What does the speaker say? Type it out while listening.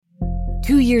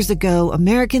2 years ago,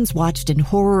 Americans watched in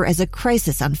horror as a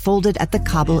crisis unfolded at the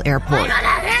Kabul airport.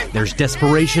 There's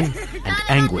desperation and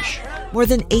anguish. More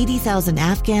than 80,000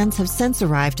 Afghans have since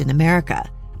arrived in America,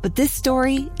 but this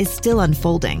story is still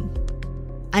unfolding.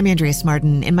 I'm Andrea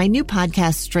Martin. In my new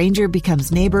podcast, Stranger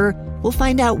Becomes Neighbor, we'll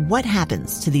find out what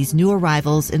happens to these new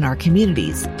arrivals in our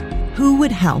communities. Who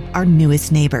would help our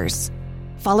newest neighbors?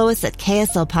 Follow us at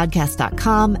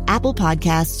kslpodcast.com, Apple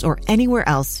Podcasts, or anywhere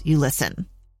else you listen.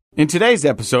 In today's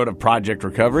episode of Project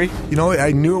Recovery... You know,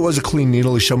 I knew it was a clean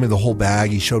needle. He showed me the whole bag.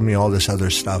 He showed me all this other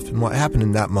stuff. And what happened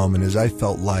in that moment is I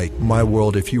felt like my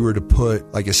world, if you were to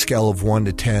put like a scale of 1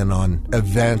 to 10 on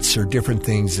events or different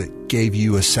things that gave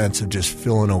you a sense of just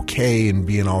feeling okay and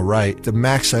being all right, the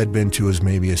max I'd been to was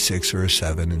maybe a 6 or a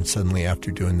 7. And suddenly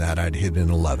after doing that, I'd hit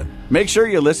an 11. Make sure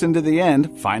you listen to the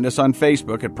end. Find us on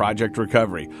Facebook at Project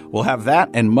Recovery. We'll have that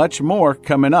and much more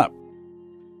coming up.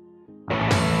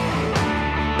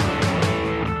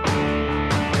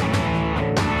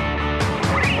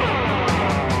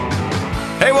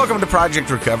 Hey, welcome to Project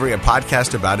Recovery, a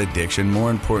podcast about addiction. More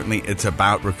importantly, it's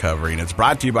about recovery, and it's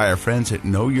brought to you by our friends at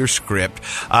Know Your Script.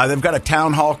 They've got a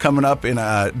town hall coming up in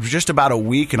just about a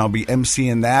week, and I'll be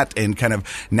emceeing that and kind of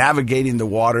navigating the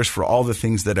waters for all the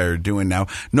things that are doing now.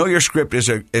 Know Your Script is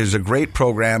a great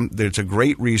program. It's a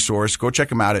great resource. Go check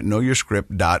them out at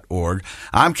knowyourscript.org.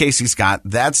 I'm Casey Scott.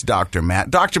 That's Dr. Matt.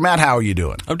 Dr. Matt, how are you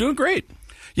doing? I'm doing great.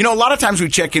 You know, a lot of times we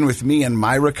check in with me and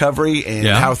my recovery and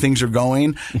how things are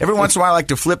going. Every once in a while, I like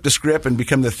to flip the script and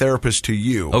become the therapist to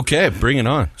you. Okay, bring it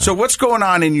on. So what's going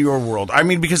on in your world? I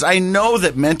mean, because I know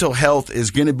that mental health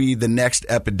is going to be the next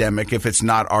epidemic if it's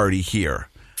not already here.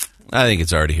 I think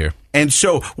it's already here. And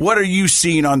so what are you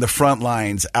seeing on the front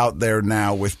lines out there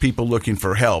now with people looking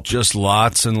for help? Just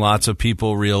lots and lots of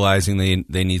people realizing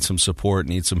they need some support,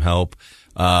 need some help,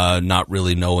 not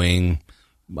really knowing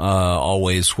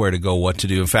always where to go, what to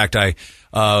do. In fact,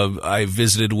 I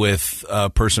visited with a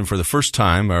person for the first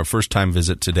time, our first time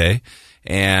visit today,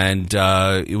 and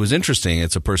it was interesting.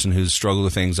 It's a person who's struggled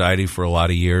with anxiety for a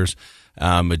lot of years,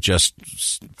 but just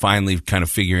finally kind of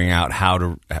figuring out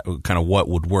what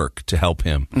would work to help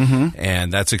him. Mm-hmm.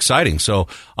 And that's exciting. So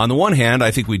on the one hand,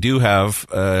 I think we do have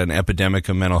an epidemic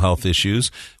of mental health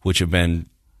issues, which have been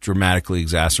dramatically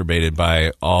exacerbated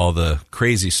by all the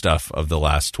crazy stuff of the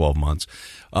last 12 months.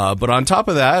 But on top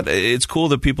of that, it's cool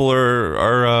that people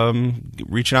are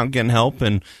reaching out and getting help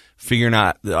and figuring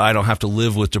out that I don't have to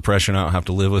live with depression. I don't have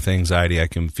to live with anxiety. I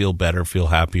can feel better, feel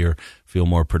happier, feel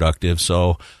more productive.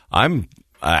 So I'm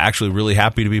actually really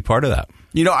happy to be part of that.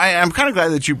 You know, I'm kind of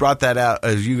glad that you brought that out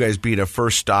as you guys being a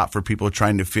first stop for people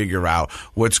trying to figure out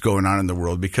what's going on in the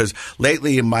world. Because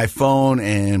lately my phone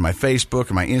and my Facebook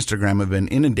and my Instagram have been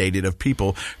inundated of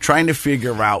people trying to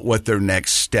figure out what their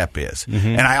next step is. Mm-hmm.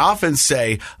 And I often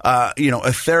say,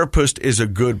 a therapist is a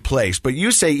good place. But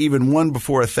you say even one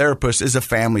before a therapist is a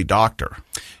family doctor.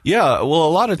 Yeah, well,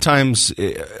 a lot of times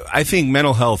I think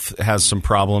mental health has some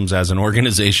problems as an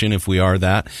organization, if we are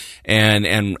that,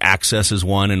 and access is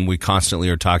one, and we constantly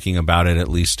are talking about it, at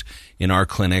least in our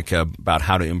clinic, about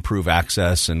how to improve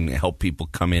access and help people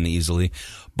come in easily.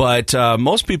 But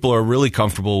most people are really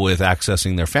comfortable with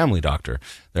accessing their family doctor,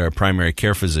 their primary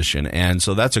care physician, and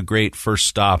so that's a great first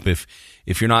stop if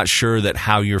you're not sure that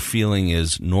how you're feeling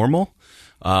is normal.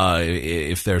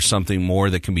 If there's something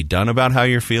more that can be done about how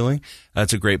you're feeling,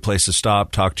 that's a great place to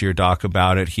stop. Talk to your doc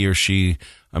about it. He or she,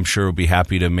 I'm sure, will be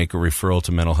happy to make a referral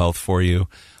to mental health for you,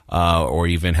 or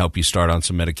even help you start on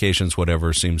some medications,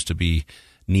 whatever seems to be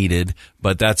needed.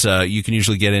 But that's you can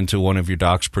usually get into one of your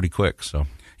docs pretty quick. So,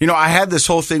 you know, I had this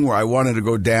whole thing where I wanted to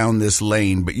go down this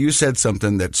lane, but you said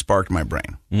something that sparked my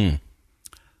brain.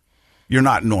 You're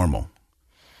not normal.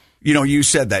 You know, you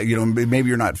said that, maybe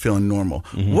you're not feeling normal.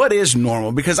 Mm-hmm. What is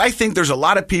normal? Because I think there's a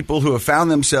lot of people who have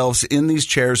found themselves in these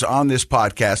chairs on this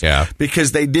podcast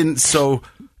because they didn't, so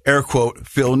air quote,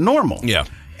 feel normal. Yeah.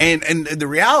 And the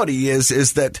reality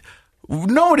is that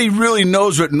nobody really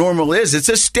knows what normal is. It's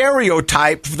a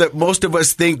stereotype that most of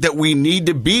us think that we need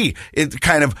to be. It's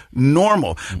kind of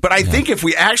normal. But I think if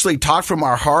we actually talk from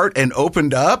our heart and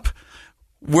opened up,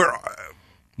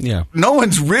 no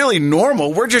one's really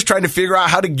normal. We're just trying to figure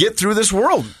out how to get through this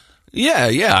world.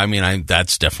 Yeah. I mean,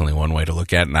 that's definitely one way to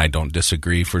look at it, and I don't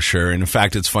disagree for sure. And in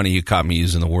fact, it's funny you caught me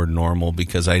using the word normal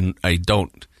because I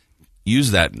don't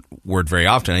use that word very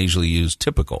often. I usually use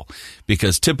typical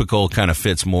because typical kind of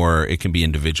fits more. It can be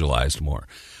individualized more.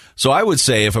 So I would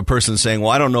say if a person's saying,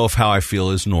 well, I don't know if how I feel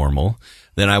is normal,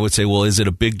 then I would say, well, is it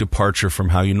a big departure from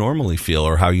how you normally feel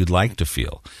or how you'd like to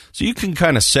feel? So you can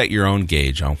kind of set your own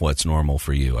gauge on what's normal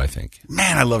for you, I think.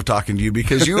 Man, I love talking to you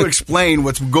because you explain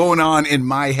what's going on in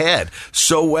my head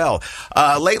so well.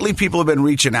 Lately, people have been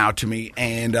reaching out to me,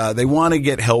 and they want to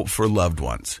get help for loved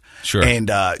ones. Sure. And,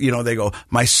 they go,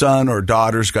 my son or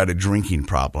daughter's got a drinking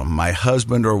problem. My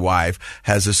husband or wife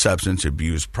has a substance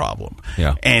abuse problem.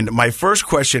 Yeah. And my first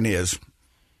question is,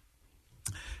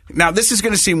 now this is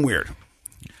going to seem weird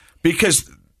because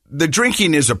the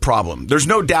drinking is a problem. There's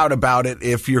no doubt about it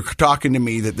if you're talking to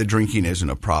me that the drinking isn't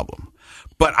a problem.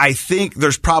 But I think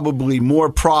there's probably more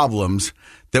problems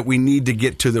that we need to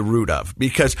get to the root of.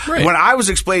 Because when I was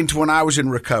explaining to when I was in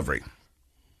recovery,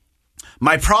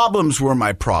 my problems were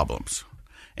my problems.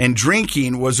 And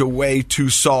drinking was a way to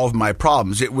solve my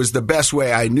problems. It was the best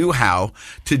way I knew how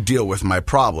to deal with my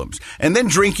problems. And then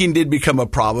drinking did become a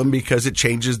problem because it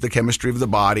changes the chemistry of the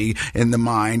body and the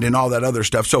mind and all that other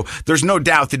stuff. So there's no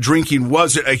doubt that drinking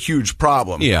was a huge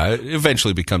problem. Yeah, it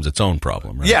eventually becomes its own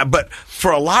problem, right? Yeah, but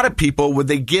for a lot of people, when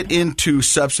they get into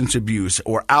substance abuse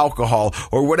or alcohol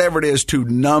or whatever it is to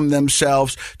numb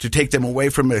themselves, to take them away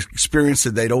from an experience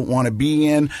that they don't want to be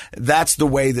in, that's the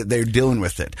way that they're dealing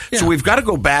with it. Yeah. So we've got to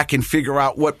go back and figure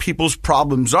out what people's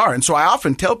problems are. And so I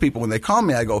often tell people when they call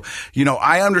me, I go,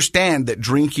 I understand that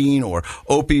drinking or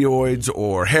opioids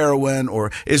or heroin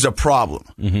is a problem.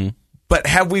 Mm-hmm. But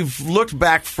have we looked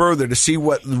back further to see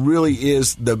what really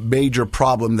is the major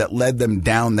problem that led them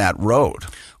down that road?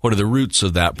 What are the roots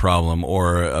of that problem?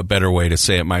 Or a better way to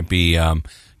say it might be,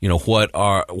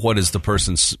 what is the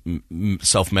person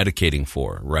self-medicating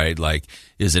for, right? Like,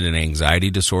 is it an anxiety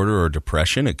disorder or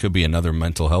depression? It could be another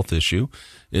mental health issue.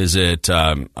 Is it,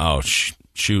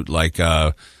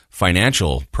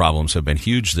 financial problems have been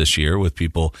huge this year with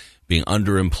people being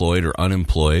underemployed or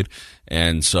unemployed.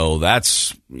 And so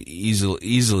that's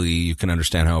easily you can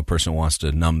understand how a person wants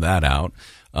to numb that out.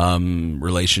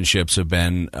 Relationships have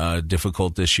been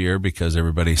difficult this year because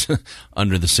everybody's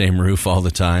under the same roof all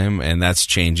the time, and that's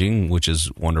changing, which is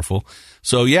wonderful.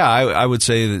 So, yeah, I would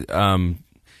say that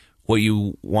what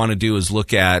you want to do is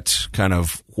look at kind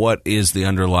of what is the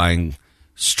underlying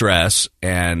stress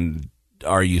and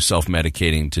are you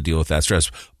self-medicating to deal with that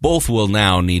stress? Both will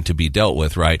now need to be dealt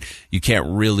with, right? You can't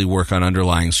really work on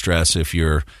underlying stress if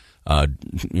you're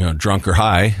drunk or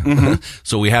high. Mm-hmm.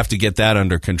 So we have to get that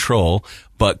under control,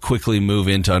 but quickly move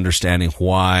into understanding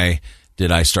why did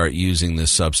I start using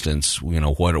this substance?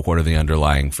 What are the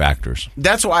underlying factors?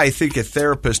 That's why I think a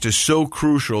therapist is so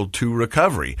crucial to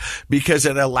recovery, because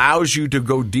it allows you to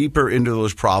go deeper into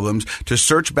those problems, to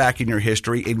search back in your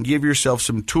history and give yourself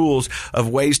some tools of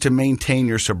ways to maintain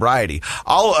your sobriety.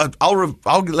 I'll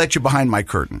let you behind my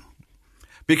curtain.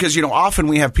 Because, often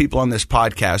we have people on this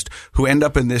podcast who end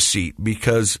up in this seat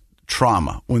because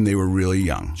trauma when they were really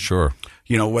young. Sure.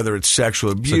 Whether it's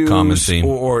sexual abuse it's a common theme.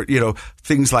 or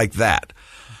things like that.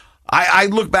 I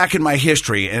look back in my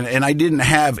history and I didn't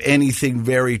have anything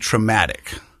very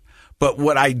traumatic. But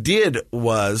what I did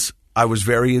was I was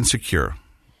very insecure.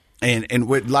 And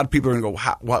what, a lot of people are going to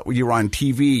go, you were on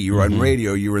TV, you were on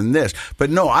radio, you were in this. But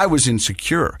no, I was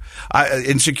insecure.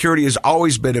 Insecurity has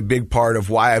always been a big part of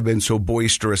why I've been so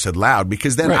boisterous and loud,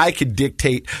 because then I could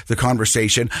dictate the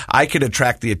conversation. I could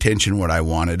attract the attention when I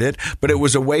wanted it, but it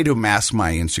was a way to mask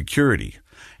my insecurity.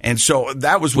 And so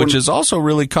that was which is also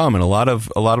really common. A lot of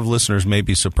listeners may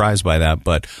be surprised by that,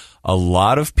 but a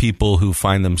lot of people who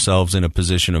find themselves in a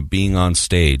position of being on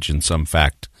stage in some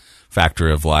factor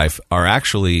of life are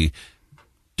actually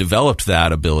developed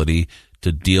that ability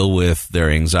to deal with their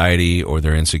anxiety or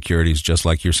their insecurities, just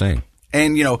like you're saying.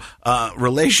 And,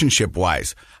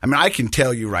 relationship-wise, I can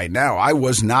tell you right now, I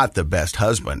was not the best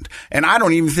husband. And I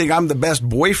don't even think I'm the best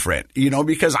boyfriend,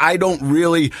 because I don't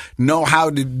really know how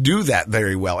to do that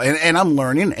very well. And I'm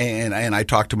learning, and I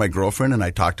talk to my girlfriend, and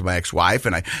I talk to my ex-wife,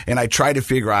 and I try to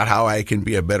figure out how I can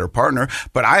be a better partner.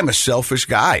 But I'm a selfish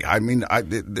guy.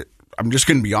 I'm just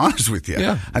going to be honest with you.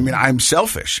 Yeah. I'm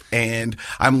selfish, and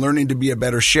I'm learning to be a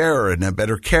better sharer and a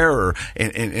better carer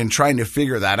and trying to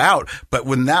figure that out. But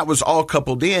when that was all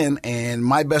coupled in, and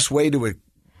my best way to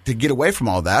get away from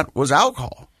all that was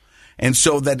alcohol. And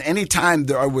so then any time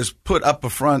that I was put up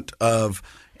in front of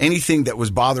anything that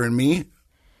was bothering me,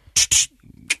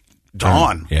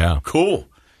 gone. Yeah. Cool.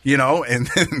 And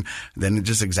then it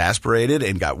just exasperated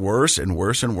and got worse and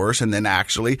worse and worse. And then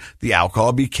actually the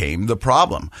alcohol became the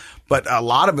problem. But a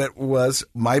lot of it was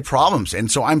my problems.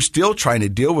 And so I'm still trying to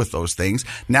deal with those things.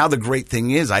 Now the great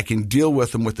thing is I can deal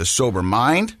with them with a sober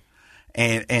mind.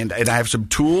 And I have some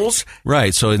tools.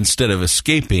 Right. So instead of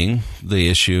escaping the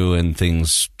issue, and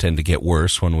things tend to get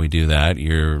worse when we do that,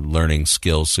 you're learning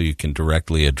skills so you can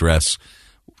directly address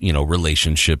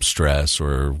relationship stress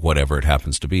or whatever it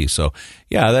happens to be. So,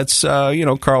 yeah, that's,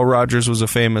 Carl Rogers was a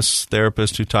famous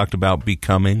therapist who talked about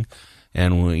becoming.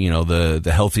 And,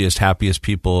 the healthiest, happiest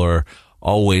people are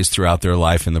always throughout their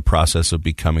life in the process of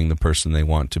becoming the person they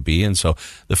want to be. And so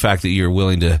the fact that you're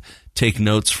willing to take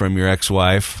notes from your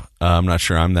ex-wife, I'm not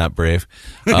sure I'm that brave,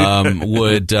 tells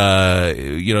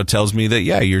me that,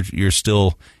 yeah, you're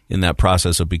still in that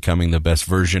process of becoming the best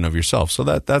version of yourself. So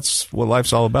that's what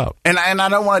life's all about. And I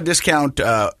don't want to discount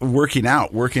working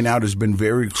out. Working out has been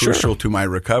very crucial to my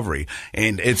recovery.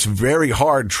 And it's very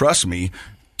hard, trust me,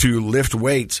 to lift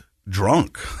weights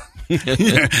drunk. You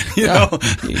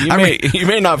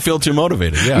may not feel too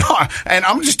motivated. Yeah, no, and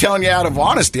I'm just telling you out of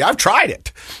honesty. I've tried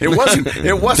it. It wasn't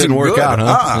Didn't work good. out,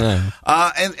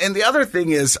 huh? And the other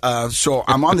thing is, so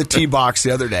I'm on the tee box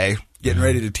the other day, getting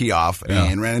ready to tee off,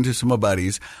 and ran into some of my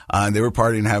buddies. They were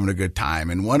partying and having a good time,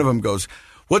 and one of them goes,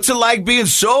 "What's it like being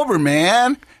sober,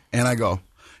 man?" And I go,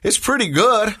 "It's pretty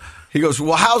good." He goes,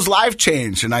 "Well, how's life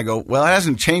changed?" And I go, "Well, it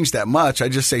hasn't changed that much. I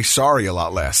just say sorry a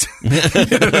lot less."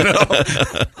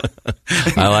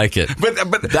 I like it.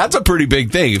 But that's a pretty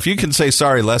big thing. If you can say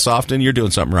sorry less often, you're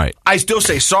doing something right. I still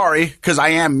say sorry because I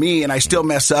am me, and I still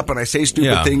mess up, and I say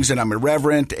stupid things, and I'm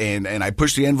irreverent, and I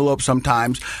push the envelope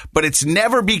sometimes. But it's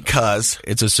never because...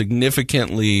 It's a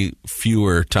significantly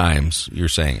fewer times you're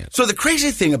saying it. So the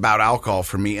crazy thing about alcohol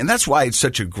for me, and that's why it's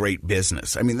such a great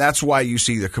business. I mean, that's why you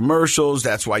see the commercials.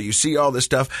 That's why you see all this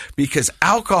stuff, because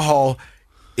alcohol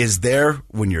is there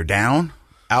when you're down.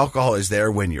 Alcohol is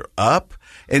there when you're up.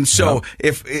 And so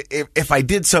if I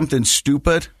did something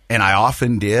stupid, and I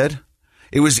often did,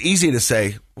 it was easy to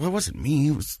say, well, it wasn't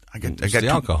me. I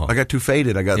got too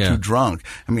faded. I got too drunk.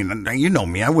 I mean, you know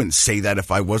me. I wouldn't say that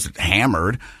if I wasn't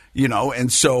hammered,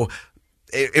 And so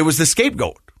it was the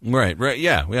scapegoat. Right.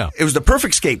 Yeah. It was the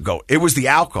perfect scapegoat. It was the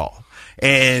alcohol.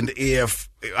 And if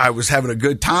I was having a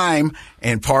good time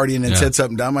and partying and said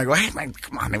something dumb, I go, "Hey, man,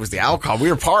 come on, it was the alcohol. We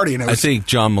were partying." I think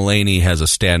John Mulaney has a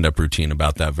stand-up routine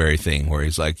about that very thing where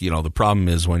he's like, the problem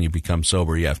is when you become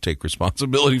sober, you have to take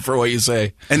responsibility for what you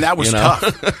say. And that was tough.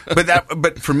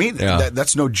 But for me,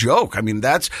 that's no joke. I mean,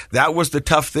 that was the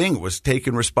tough thing, was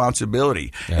taking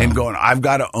responsibility and going, I've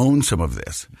got to own some of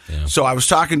this. Yeah. So I was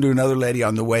talking to another lady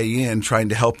on the way in, trying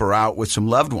to help her out with some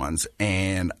loved ones.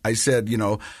 And I said,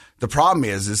 the problem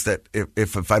is that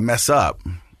if I mess up,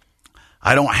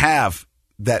 I don't have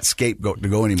that scapegoat to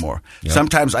go anymore. Yep.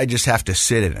 Sometimes I just have to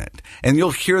sit in it. And you'll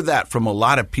hear that from a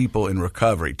lot of people in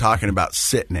recovery talking about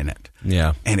sitting in it.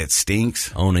 Yeah. And it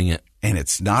stinks. Owning it. And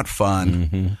it's not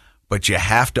fun, but you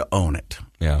have to own it.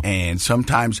 Yeah. And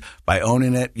sometimes by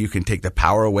owning it, you can take the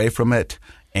power away from it,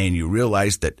 and you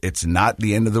realize that it's not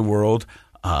the end of the world.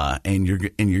 And you're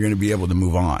going to be able to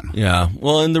move on. Yeah.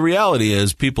 Well, and the reality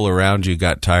is people around you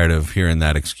got tired of hearing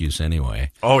that excuse anyway.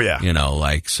 Oh, yeah.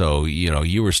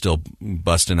 You were still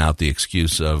busting out the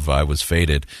excuse of I was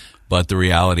faded. But the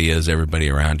reality is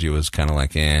everybody around you was kind of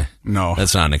like, no,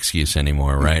 that's not an excuse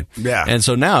anymore, right? Yeah. And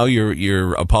so now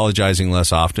you're apologizing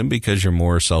less often because you're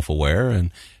more self-aware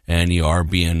and you are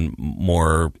being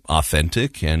more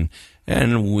authentic. And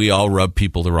we all rub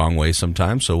people the wrong way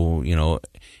sometimes. So,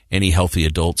 any healthy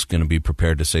adult's going to be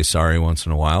prepared to say sorry once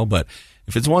in a while. But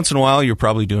if it's once in a while, you're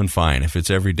probably doing fine. If it's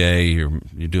every day, you're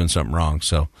doing something wrong.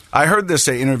 So I heard this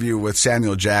interview with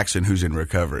Samuel Jackson, who's in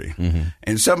recovery.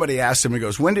 And somebody asked him, he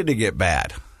goes, "When did it get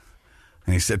bad?"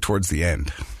 And he said, "Towards the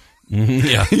end."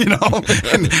 Yeah.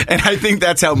 And I think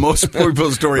that's how most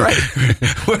people's story. Right.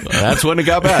 That's when it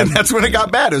got bad. That's when it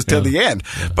got bad, is till the end.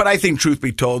 Yeah. But I think, truth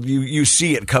be told, you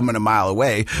see it coming a mile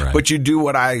away. Right. But you do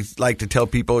what I like to tell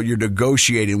people: you're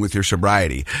negotiating with your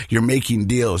sobriety. You're making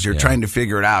deals. You're trying to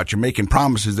figure it out. You're making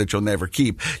promises that you'll never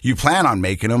keep. You plan on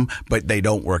making them, but they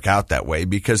don't work out that way,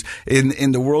 because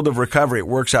in the world of recovery, it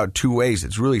works out two ways.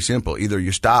 It's really simple: either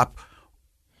you stop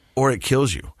or it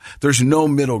kills you. There's no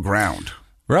middle ground.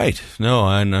 Right. No,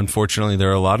 and unfortunately, there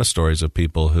are a lot of stories of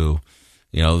people who,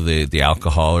 the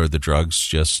alcohol or the drugs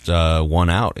just won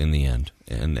out in the end,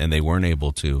 and they weren't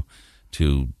able to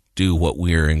do what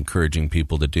we're encouraging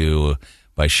people to do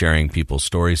by sharing people's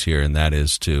stories here, and that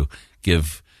is to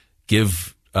give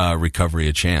recovery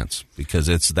a chance, because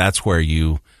that's where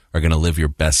you are going to live your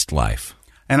best life.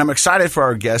 And I'm excited for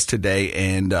our guest today.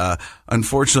 And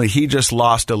unfortunately, he just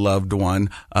lost a loved one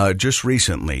just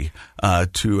recently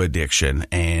to addiction.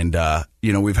 And,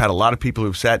 we've had a lot of people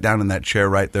who've sat down in that chair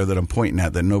right there that I'm pointing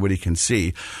at that nobody can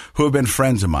see, who have been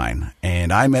friends of mine.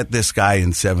 And I met this guy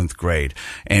in 7th grade.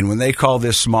 And when they call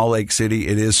this Small Lake City,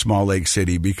 it is Small Lake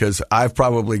City, because I've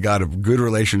probably got a good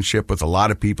relationship with a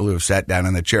lot of people who have sat down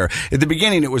in the chair. At the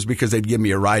beginning, it was because they'd give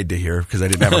me a ride to here because I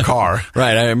didn't have a car.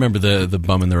 Right. I remember the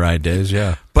bum in the ride days.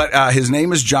 Yeah. But his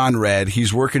name is John Redd.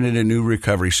 He's working at a new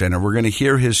recovery center. We're going to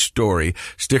hear his story.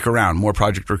 Stick around. More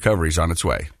Project Recovery is on its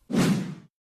way.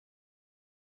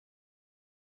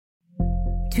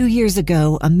 2 years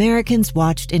ago, Americans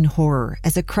watched in horror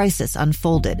as a crisis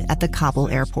unfolded at the Kabul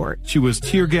airport. She was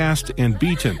tear-gassed and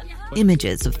beaten.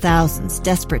 Images of thousands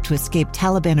desperate to escape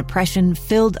Taliban oppression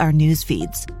filled our news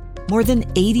feeds. More than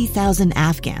 80,000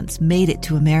 Afghans made it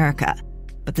to America.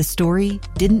 But the story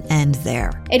didn't end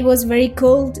there. It was very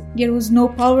cold. There was no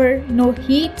power, no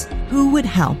heat. Who would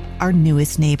help our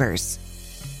newest neighbors?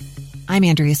 I'm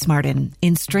Andrea Smartin.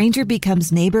 In Stranger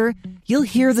Becomes Neighbor, you'll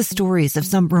hear the stories of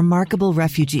some remarkable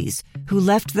refugees who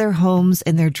left their homes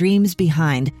and their dreams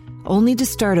behind, only to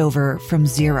start over from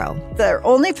zero. Their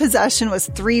only possession was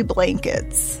 3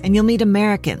 blankets. And you'll meet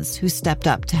Americans who stepped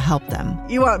up to help them.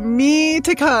 You want me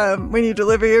to come when you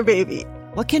deliver your baby.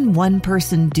 What can one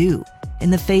person do in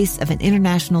the face of an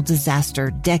international disaster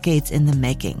decades in the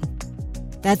making?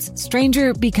 That's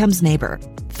Stranger Becomes Neighbor.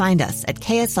 Find us at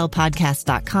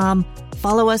kslpodcast.com.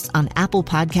 Follow us on Apple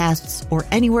Podcasts or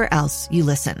anywhere else you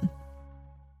listen.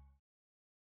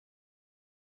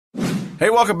 Hey,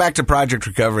 welcome back to Project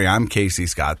Recovery. I'm Casey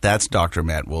Scott. That's Dr.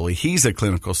 Matt Woolley. He's a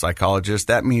clinical psychologist.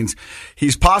 That means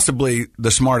he's possibly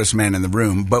the smartest man in the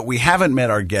room, but we haven't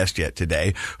met our guest yet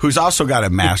today, who's also got a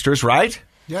master's, right?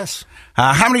 Yes.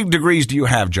 How many degrees do you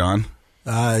have, John?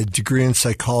 A degree in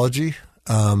psychology,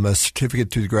 a certificate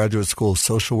through the Graduate School of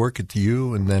Social Work at the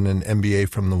U, and then an MBA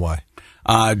from the Y.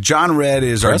 John Redd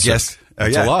is our guest.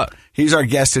 That's a lot. He's our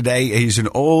guest today. He's an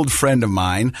old friend of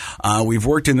mine. We've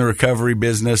worked in the recovery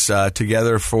business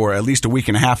together for at least a week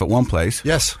and a half at one place.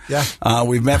 Yes, yeah.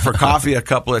 We've met for coffee a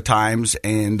couple of times,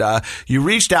 and you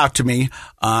reached out to me.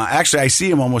 Actually, I see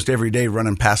him almost every day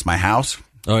running past my house.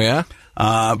 Oh, yeah?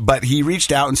 But he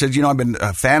reached out and said, I've been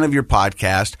a fan of your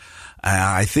podcast.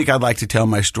 I think I'd like to tell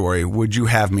my story. Would you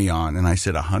have me on? And I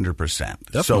said 100%.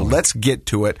 Definitely. So let's get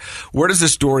to it. Where does the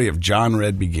story of John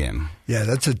Redd begin? Yeah,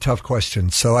 that's a tough question.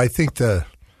 So I think the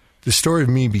story of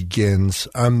me begins,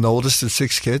 I'm the oldest of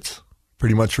 6 kids,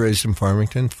 pretty much raised in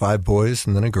Farmington, 5 boys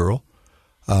and then a girl.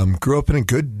 Grew up in a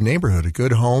good neighborhood, a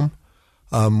good home.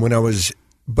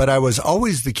 But I was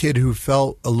always the kid who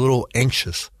felt a little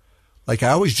anxious. Like I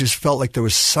always just felt like there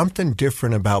was something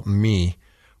different about me,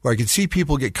 where I could see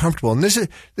people get comfortable. And this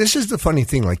is the funny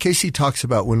thing. Like Casey talks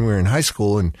about when we were in high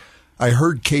school, and I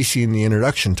heard Casey in the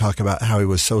introduction talk about how he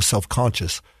was so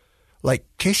self-conscious. Like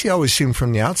Casey always seemed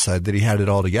from the outside that he had it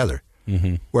all together.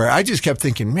 Mm-hmm. Where I just kept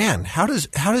thinking, man, how does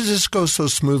this go so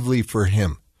smoothly for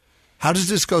him? How does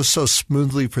this go so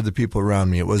smoothly for the people around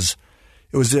me? It was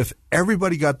as if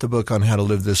everybody got the book on how to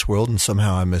live this world, and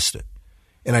somehow I missed it.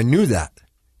 And I knew that.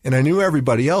 And I knew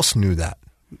everybody else knew that.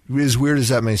 As weird as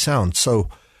that may sound. So,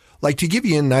 like, to give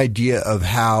you an idea of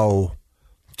how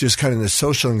just kind of the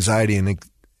social anxiety and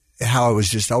how I was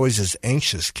just always this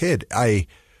anxious kid,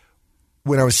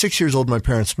 when I was 6 years old, my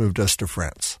parents moved us to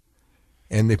France.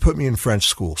 And they put me in French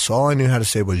school. So all I knew how to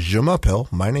say was, Je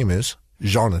m'appelle, my name is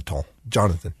Jonathan.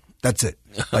 That's it.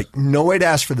 Like, no way to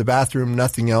ask for the bathroom,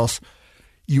 nothing else.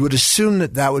 You would assume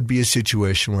that would be a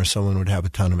situation where someone would have a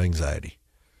ton of anxiety.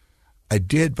 I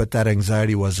did, but that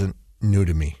anxiety wasn't new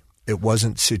to me. It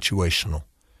wasn't situational.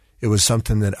 It was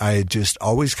something that I had just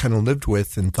always kind of lived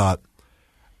with and thought,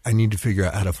 I need to figure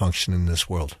out how to function in this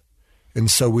world.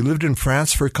 And so we lived in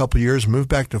France for a couple of years, moved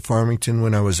back to Farmington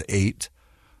when I was 8.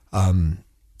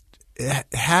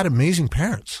 Had amazing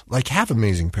parents, have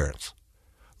amazing parents.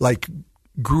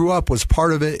 Grew up, was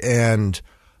part of it, and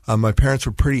my parents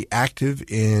were pretty active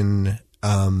in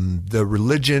the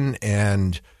religion,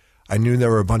 and I knew there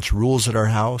were a bunch of rules at our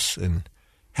house and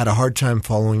had a hard time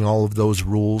following all of those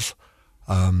rules.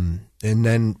 And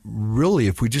then really,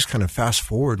 if we just kind of fast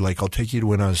forward, I'll take you to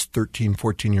when I was 13,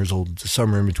 14 years old, the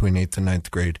summer in between 8th and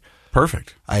 9th grade.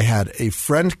 Perfect. I had a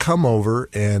friend come over,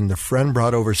 and the friend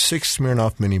brought over 6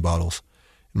 Smirnoff mini bottles.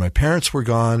 And my parents were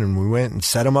gone, and we went and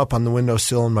set them up on the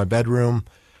windowsill in my bedroom.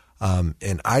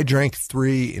 And I drank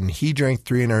 3, and he drank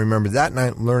 3, and I remember that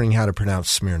night learning how to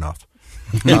pronounce Smirnoff.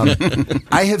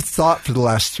 I have thought for the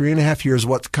last 3.5 years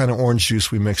what kind of orange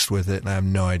juice we mixed with it, and I have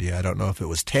no idea. I don't know if it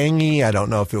was tangy. I don't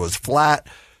know if it was flat,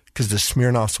 because the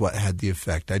Smirnoff's what had the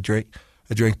effect. I drank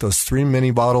those 3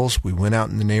 mini bottles. We went out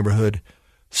in the neighborhood.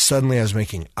 Suddenly I was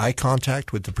making eye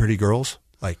contact with the pretty girls,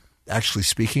 actually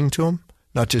speaking to them,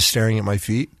 not just staring at my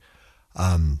feet.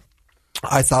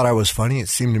 I thought I was funny. It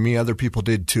seemed to me other people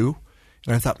did too.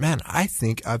 And I thought, man, I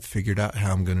think I've figured out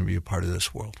how I'm going to be a part of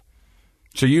this world.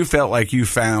 So you felt like you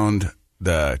found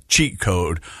the cheat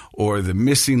code or the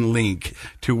missing link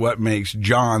to what makes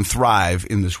John thrive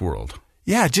in this world.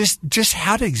 Yeah, just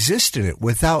how to exist in it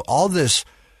without all this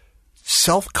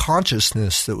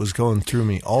self-consciousness that was going through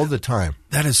me all the time.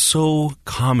 That is so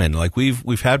common. Like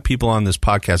we've had people on this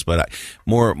podcast, but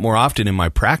more often in my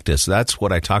practice, that's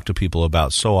what I talk to people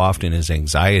about so often is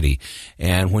anxiety.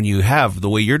 And when you have the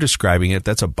way you're describing it,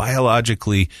 that's a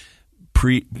biologically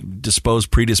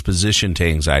predisposition to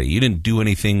anxiety. You didn't do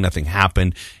anything, nothing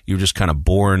happened. You were just kind of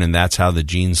born, and that's how the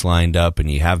genes lined up,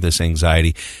 and you have this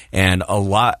anxiety. And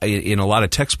in a lot of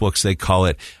textbooks, they call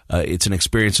it it's an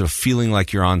experience of feeling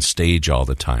like you're on stage all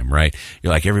the time, right?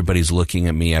 You're like, everybody's looking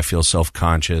at me. I feel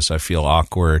self-conscious. I feel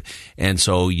awkward. And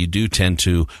so you do tend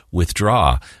to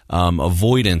withdraw.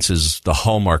 Avoidance is the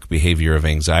hallmark behavior of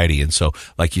anxiety. And so,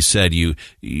 like you said, you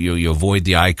avoid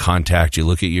the eye contact. You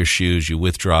look at your shoes. You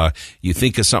withdraw. You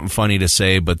think of something funny to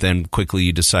say, but then quickly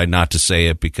you decide not to say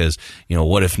it because,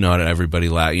 what if not everybody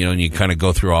laugh, and you kind of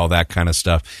go through all that kind of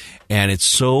stuff. And it's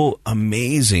so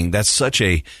amazing. That's such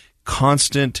a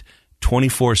constant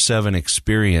 24/7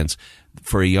 experience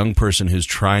for a young person who's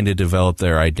trying to develop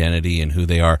their identity and who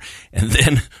they are. And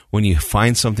then when you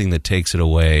find something that takes it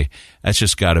away, that's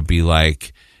just got to be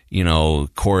like,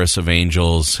 chorus of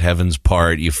angels, heaven's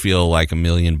part. You feel like $1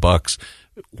 million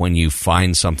when you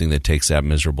find something that takes that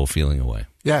miserable feeling away.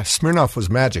 Yeah, Smirnoff was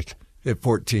magic at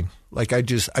 14. Like I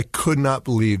could not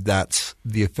believe that's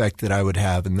the effect that I would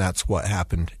have, and that's what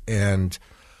happened. And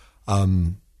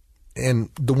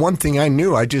the one thing I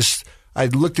knew, I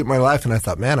looked at my life and I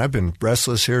thought, man, I've been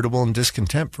restless, irritable, and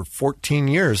discontent for 14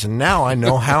 years, and now I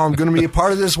know how I'm going to be a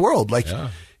part of this world. Like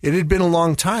It had been a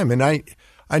long time, and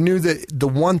I knew that the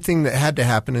one thing that had to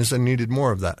happen is I needed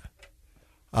more of that.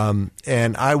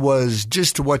 And I was,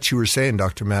 just to what you were saying,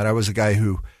 Dr. Matt, I was a guy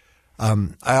who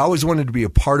I always wanted to be a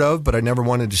part of, but I never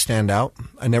wanted to stand out.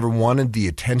 I never wanted the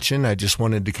attention. I just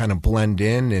wanted to kind of blend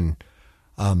in,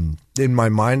 and in my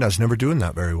mind, I was never doing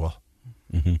that very well.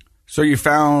 Mm-hmm. So you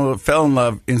fell in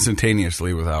love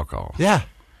instantaneously with alcohol. Yeah.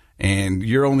 And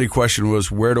your only question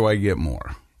was, where do I get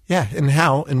more? Yeah, and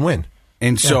how and when.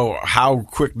 And so how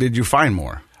quick did you find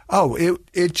more? Oh,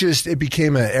 it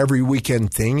became a every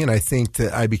weekend thing, and I think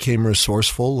that I became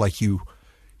resourceful. Like you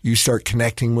start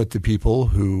connecting with the people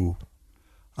who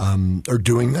are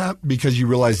doing that because you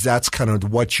realize that's kind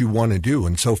of what you want to do.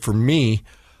 And so for me,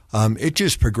 it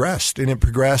just progressed, and it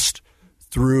progressed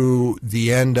through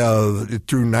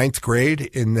through ninth grade,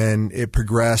 and then it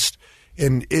progressed,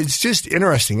 and it's just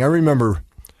interesting. I remember.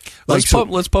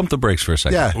 Let's pump the brakes for a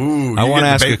second. Yeah. Ooh, I want to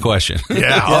ask a question.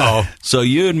 Yeah. Uh-oh. So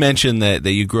you had mentioned that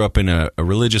you grew up in a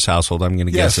religious household. I'm going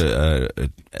to guess a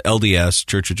LDS,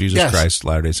 Church of Jesus Christ,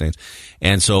 Latter-day Saints.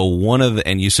 And so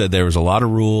and you said there was a lot of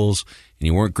rules and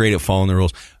you weren't great at following the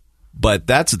rules. But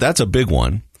that's a big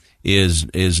one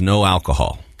is no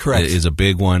alcohol. Correct. Is a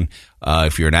big one.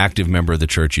 If you're an active member of the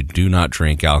church, you do not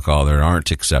drink alcohol. There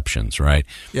aren't exceptions, right?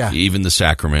 Yeah. Even the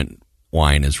sacrament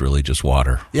wine is really just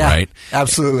water, yeah, right?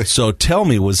 Absolutely. So tell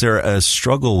me, was there a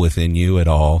struggle within you at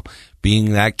all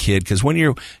being that kid? Because when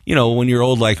you're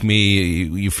old like me,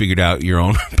 you figured out your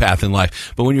own path in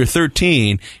life. But when you're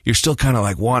 13, you're still kind of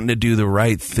like wanting to do the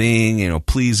right thing,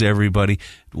 please everybody.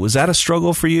 Was that a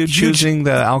struggle for you, choosing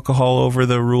the alcohol over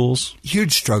the rules?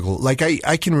 Huge struggle. Like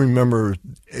I can remember,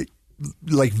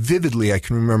 like vividly, I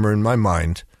can remember in my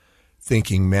mind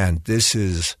thinking, man, this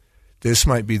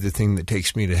might be the thing that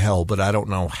takes me to hell, but I don't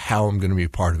know how I'm going to be a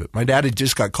part of it. My dad had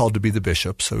just got called to be the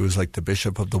bishop, so it was like the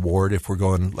bishop of the ward, if we're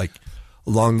going like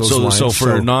along those lines. So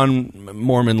for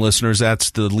non-Mormon listeners, that's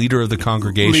the leader of the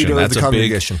congregation. Leader of the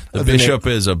congregation. The bishop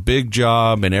is a big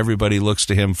job, and everybody looks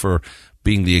to him for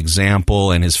being the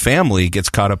example, and his family gets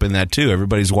caught up in that too.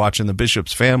 Everybody's watching the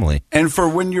bishop's family. And for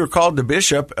when you're called to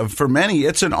bishop, for many,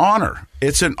 it's an honor.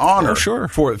 It's an honor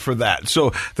for that.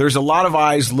 So there's a lot of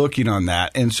eyes looking on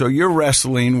that. And so you're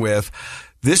wrestling with,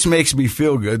 this makes me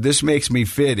feel good, this makes me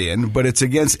fit in, but it's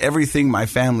against everything my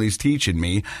family's teaching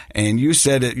me. And you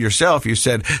said it yourself. You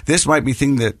said, this might be the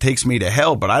thing that takes me to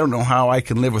hell, but I don't know how I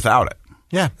can live without it.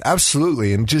 Yeah,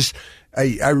 absolutely. And just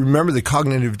I remember the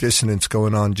cognitive dissonance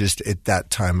going on just at that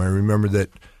time. I remember that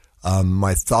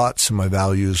my thoughts and my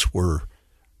values were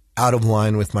out of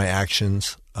line with my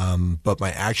actions, but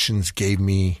my actions gave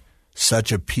me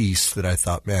such a peace that I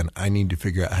thought, man, I need to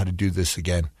figure out how to do this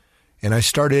again. And I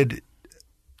started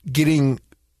getting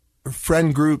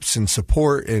friend groups and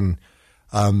support, and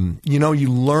you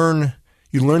learn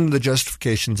the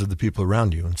justifications of the people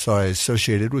around you. And so I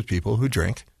associated with people who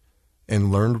drink and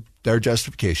learned their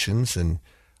justifications. And,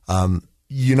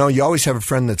 you always have a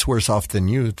friend that's worse off than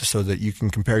you so that you can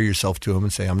compare yourself to them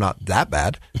and say, I'm not that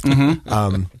bad.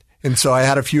 Mm-hmm. And so I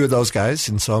had a few of those guys.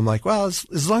 And so I'm like, well,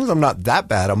 as long as I'm not that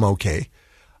bad, I'm okay.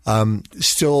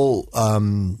 Still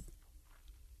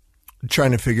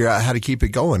trying to figure out how to keep it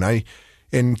going.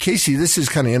 And Casey, this is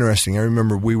kind of interesting. I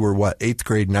remember we were, 8th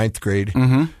grade, 9th grade.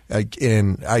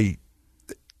 And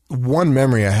one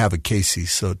memory I have of Casey,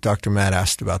 so Dr. Matt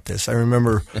asked about this. I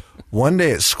remember one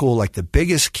day at school, like the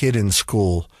biggest kid in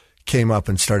school came up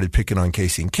and started picking on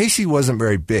Casey. And Casey wasn't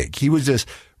very big. He was just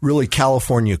really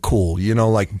California cool,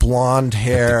 like blonde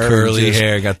hair. Got the curly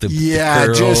hair, got the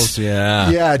curls.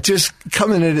 Just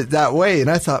coming at it that way. And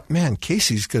I thought, man,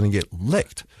 Casey's going to get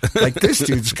licked. Like this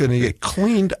dude's going to get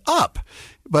cleaned up.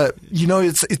 But,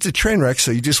 it's a train wreck, so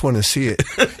you just want to see it.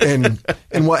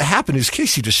 And what happened is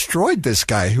Casey destroyed this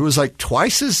guy who was like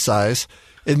twice his size.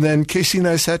 And then Casey and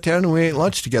I sat down and we ate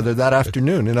lunch together that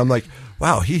afternoon. And I'm like,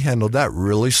 wow, he handled that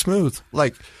really smooth.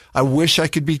 Like, I wish I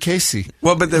could be Casey.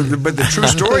 Well, but the true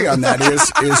story on that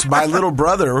is my little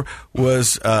brother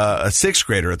was a 6th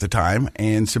grader at the time,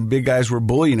 and some big guys were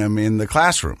bullying him in the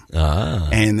classroom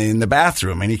and in the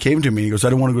bathroom. And he came to me and he goes, I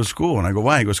don't want to go to school. And I go,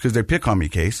 why? He goes, because they pick on me,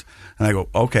 Case. And I go,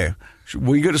 okay,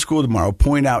 when you go to school tomorrow,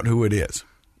 point out who it is.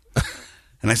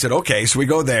 And I said, okay. So we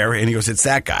go there, and he goes, it's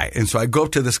that guy. And so I go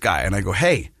up to this guy, and I go,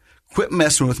 hey, quit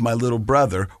messing with my little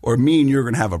brother, or me and you're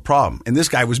going to have a problem. And this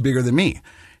guy was bigger than me.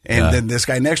 And then this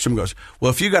guy next to him goes, well,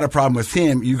 if you got a problem with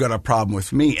him, you got a problem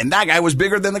with me. And that guy was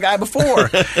bigger than the guy before.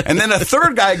 And then a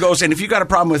third guy goes, and if you got a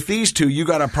problem with these two, you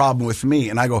got a problem with me.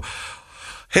 And I go,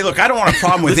 hey, look, I don't want a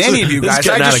problem with any of you guys.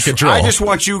 I just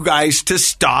want you guys to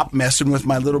stop messing with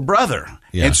my little brother.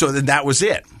 Yeah. And so then that was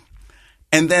it.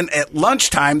 And then at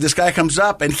lunchtime, this guy comes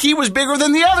up, and he was bigger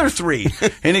than the other 3.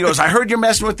 And he goes, I heard you're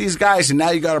messing with these guys, and now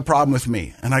you got a problem with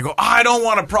me. And I go, I don't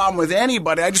want a problem with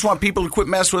anybody. I just want people to quit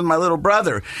messing with my little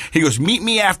brother. He goes, meet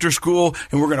me after school,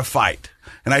 and we're going to fight.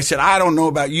 And I said, I don't know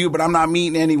about you, but I'm not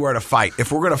meeting anywhere to fight.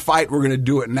 If we're going to fight, we're going to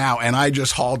do it now. And I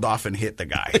just hauled off and hit the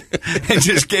guy and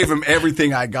just gave him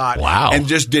everything I got. Wow. And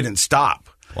just didn't stop.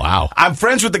 Wow. I'm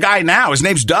friends with the guy now. His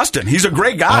name's Dustin. He's a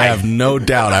great guy. I have no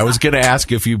doubt. I was going to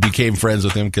ask if you became friends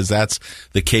with him because that's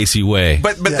the Casey way.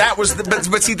 But that was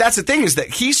but see, that's the thing is that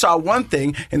he saw one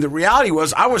thing, and the reality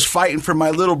was I was fighting for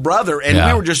my little brother, and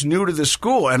we were just new to the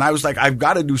school, and I was like, I've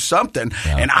got to do something,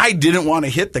 and I didn't want to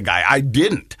hit the guy. I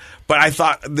didn't. But I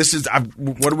thought,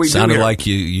 what do we do Sounded here? like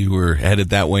you were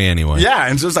headed that way anyway. Yeah,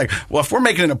 and so it's like, well, if we're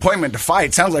making an appointment to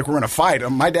fight, sounds like we're going to fight.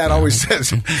 My dad always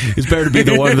says... It's better to be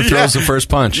the one that throws the first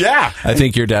punch. Yeah. I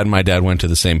think your dad and my dad went to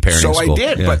the same parenting school. So I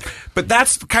did, yeah. but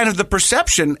that's kind of the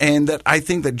perception, and that I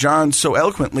think that John's so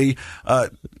eloquently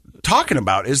talking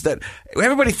about is that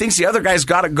everybody thinks the other guy's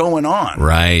got it going on.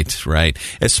 Right.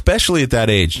 Especially at that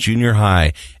age, junior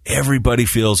high, everybody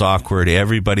feels awkward.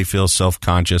 Everybody feels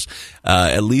self-conscious,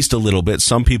 at least a little bit.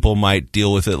 Some people might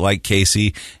deal with it like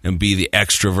Casey and be the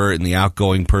extrovert and the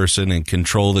outgoing person and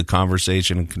control the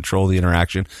conversation and control the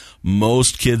interaction.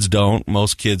 Most kids don't.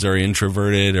 Most kids are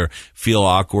introverted or feel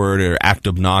awkward or act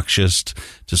obnoxious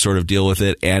to sort of deal with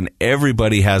it. And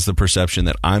everybody has the perception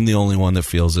that I'm the only one that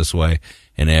feels this way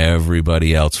and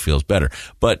everybody else feels better.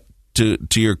 But to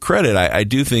your credit, I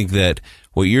do think that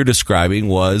what you're describing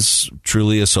was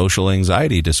truly a social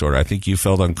anxiety disorder. I think you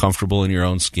felt uncomfortable in your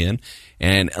own skin.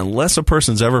 And unless a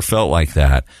person's ever felt like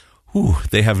that,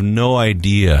 they have no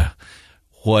idea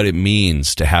what it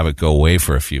means to have it go away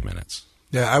for a few minutes.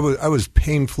 Yeah, I was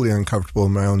painfully uncomfortable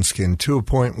in my own skin to a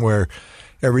point where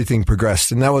everything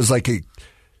progressed. And that was like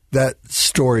that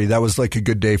story, that was like a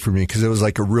good day for me because it was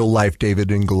like a real life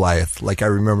David and Goliath. Like I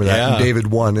remember that, and David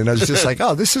won, and I was just like,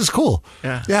 oh, this is cool.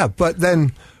 Yeah. But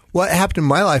then what happened in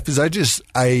my life is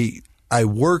I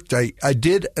worked, I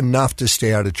did enough to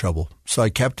stay out of trouble. So I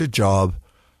kept a job,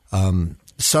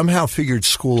 somehow figured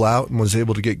school out and was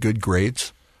able to get good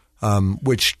grades,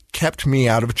 which kept me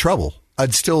out of trouble.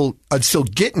 I'd still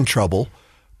get in trouble,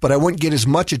 but I wouldn't get as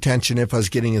much attention if I was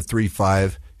getting a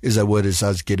 3.5 as I would as I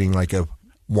was getting like a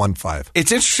 1.5.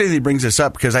 It's interesting that he brings this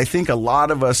up because I think a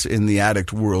lot of us in the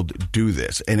addict world do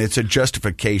this, and it's a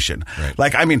justification. Right.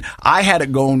 Like, I mean, I had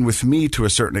it going with me to a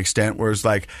certain extent where it's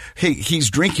like, hey, he's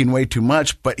drinking way too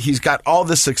much, but he's got all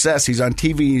this success. He's on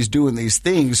TV, he's doing these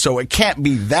things, so it can't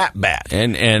be that bad.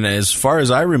 And as far as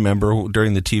I remember,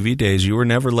 during the TV days, you were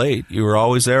never late. You were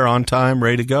always there on time,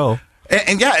 ready to go.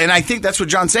 And I think that's what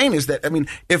John's saying is that, I mean,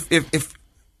 if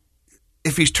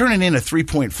he's turning in a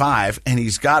 3.5 and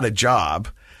he's got a job,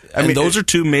 I mean, those are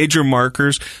two major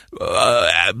markers.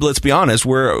 Let's be honest,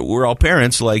 we're all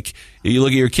parents. Like, you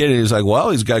look at your kid and he's like,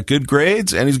 well, he's got good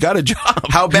grades and he's got a job.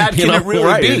 How bad can it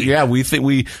really be? Yeah, we think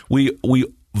we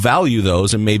value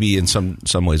those and maybe in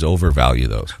some ways overvalue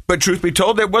those. But truth be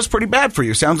told, it was pretty bad for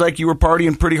you. Sounds like you were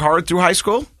partying pretty hard through high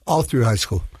school? All through high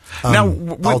school. Now,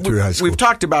 all through high school. We've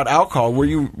talked about alcohol. Were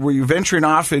you venturing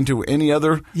off into any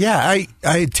other? Yeah, I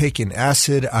had taken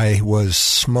acid. I was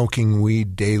smoking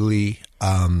weed daily.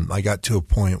 I got to a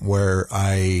point where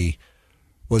I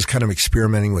was kind of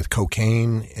experimenting with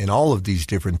cocaine and all of these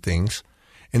different things.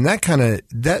 And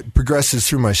that progresses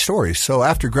through my story. So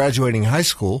after graduating high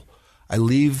school, I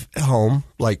leave home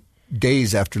like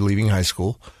days after leaving high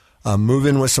school, move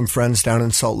in with some friends down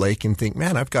in Salt Lake and think,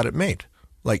 man, I've got it made.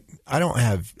 Like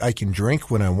I can drink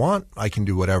when I want. I can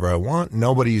do whatever I want.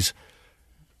 Nobody's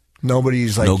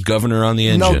like no governor on the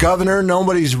engine. No governor.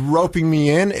 Nobody's roping me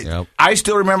in. Yep. I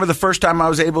still remember the first time I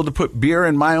was able to put beer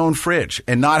in my own fridge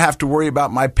and not have to worry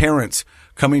about my parents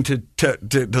coming to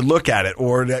look at it,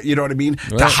 or you know what I mean,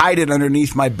 right, to hide it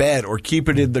underneath my bed or keep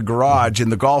it in the garage in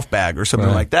the golf bag or something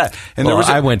like that. And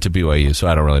I went to BYU, so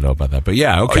I don't really know about that. But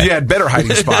yeah, okay. Oh, you had better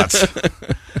hiding spots.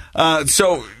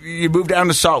 So you moved down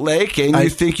to Salt Lake, and you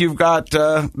think you've got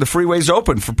the freeways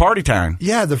open for party time.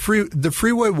 Yeah, the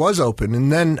freeway was open,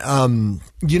 and then I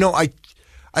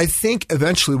think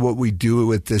eventually what we do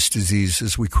with this disease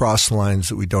is we cross lines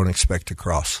that we don't expect to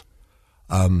cross.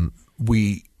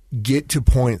 We get to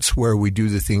points where we do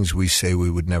the things we say we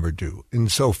would never do.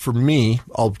 And so for me,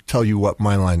 I'll tell you what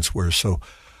my lines were. So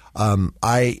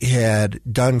I had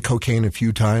done cocaine a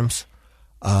few times,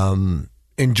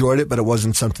 enjoyed it, but it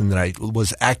wasn't something that I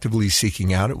was actively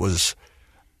seeking out. It was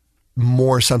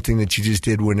more something that you just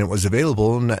did when it was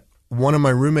available. And one of my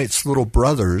roommate's little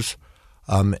brothers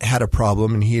had a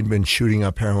problem, and he had been shooting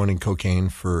up heroin and cocaine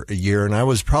for a year. And I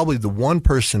was probably the one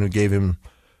person who gave him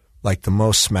like the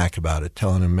most smack about it,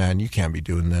 telling him, man, you can't be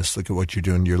doing this. Look at what you're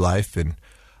doing to your life. And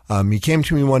he came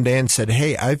to me one day and said,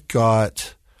 hey, I've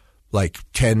got like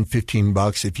 $10,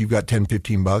 $15. If you've got $10,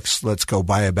 $15, let's go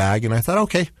buy a bag. And I thought,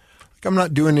 okay, like I'm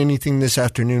not doing anything this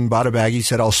afternoon. Bought a bag. He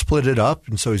said, I'll split it up.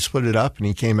 And so he split it up, and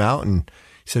he came out and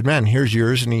he said, man, here's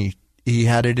yours. And he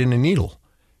had it in a needle.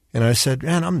 And I said,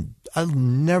 man, I'll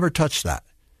never touch that.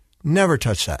 Never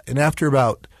touch that. And after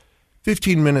about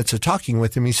 15 minutes of talking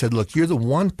with him, he said, look, you're the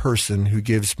one person who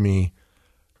gives me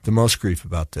the most grief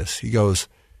about this. He goes,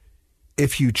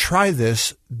 if you try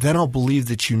this, then I'll believe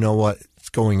that you know what's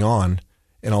going on,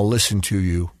 and I'll listen to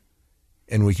you,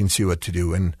 and we can see what to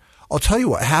do. And I'll tell you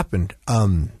what happened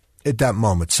at that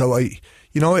moment. So I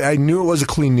knew it was a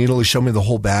clean needle. He showed me the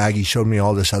whole bag. He showed me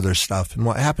all this other stuff. And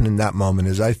what happened in that moment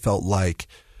is I felt like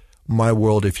my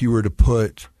world, if you were to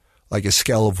put like a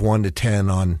scale of 1 to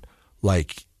 10 on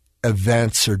like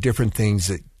events or different things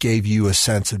that gave you a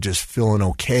sense of just feeling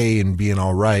okay and being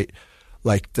all right,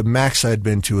 like the max I'd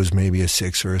been to was maybe a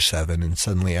 6 or a 7, and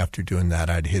suddenly after doing that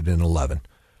I'd hit an 11.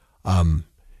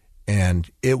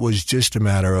 And it was just a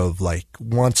matter of like,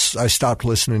 once I stopped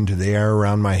listening to the air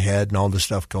around my head and all the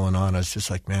stuff going on, I was just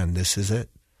like, man, this is it.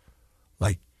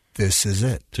 Like, this is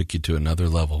it. Took you to another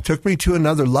level. Took me to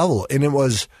another level. And it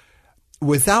was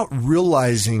without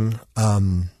realizing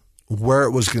where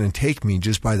it was going to take me,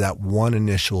 just by that one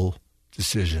initial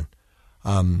decision.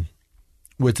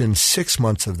 Within 6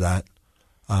 months of that,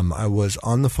 I was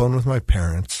on the phone with my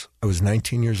parents. I was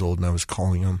 19 years old, and I was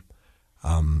calling them.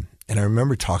 And I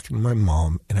remember talking to my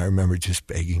mom, and I remember just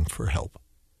begging for help.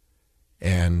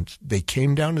 And they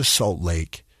came down to Salt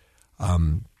Lake,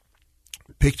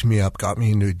 picked me up, got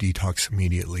me into a detox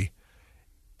immediately.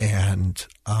 And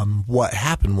what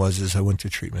happened was I went to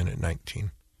treatment at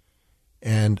 19.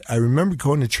 And I remember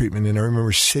going to treatment, and I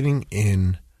remember sitting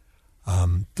in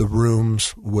the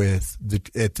rooms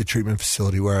at the treatment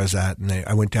facility where I was at. And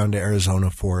I went down to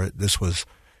Arizona for it. This was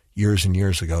years and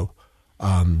years ago,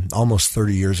 almost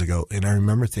 30 years ago. And I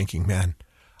remember thinking, man,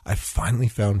 I finally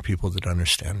found people that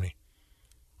understand me.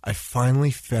 I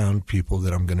finally found people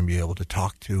that I'm going to be able to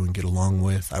talk to and get along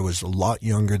with. I was a lot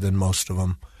younger than most of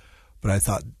them, but I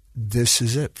thought, this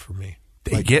is it for me.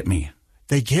 They get me.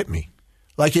 They get me.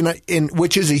 Like in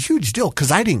which is a huge deal,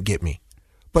 because I didn't get me.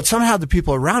 But somehow the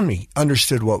people around me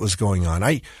understood what was going on.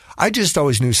 I just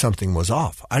always knew something was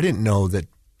off. I didn't know that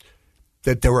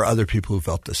there were other people who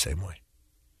felt the same way.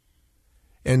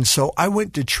 And so I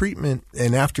went to treatment,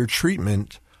 and after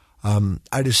treatment,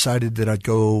 I decided that I'd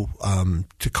go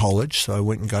to college. So I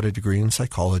went and got a degree in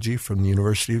psychology from the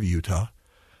University of Utah.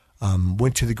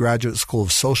 Went to the Graduate School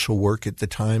of Social Work at the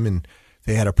time, and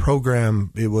they had a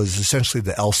program. It was essentially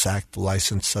the LSAC, the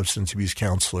Licensed Substance Abuse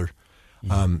Counselor,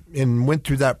 and went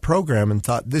through that program and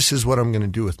thought, this is what I'm going to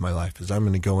do with my life, is I'm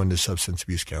going to go into substance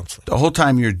abuse counseling. The whole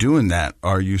time you're doing that,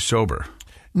 are you sober?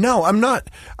 No, I'm not.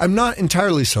 I'm not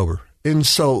entirely sober. And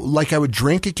so, like, I would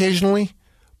drink occasionally,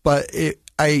 but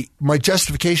my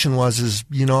justification was,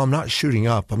 I'm not shooting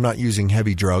up. I'm not using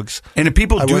heavy drugs. And if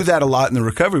people do that a lot in the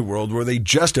recovery world, where they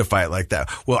justify it like that.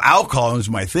 Well, alcohol is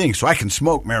my thing, so I can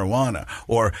smoke marijuana.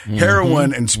 Or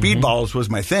heroin and speedballs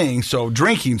was my thing, so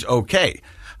drinking's okay.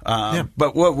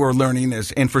 But what we're learning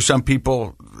is, and for some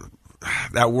people,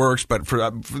 that works, but for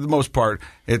the most part,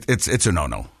 it's a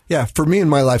no-no. Yeah, for me in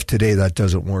my life today, that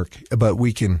doesn't work. But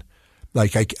we can,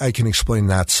 like, I can explain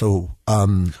that. So,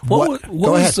 what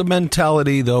was the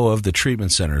mentality though of the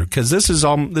treatment center? Because this is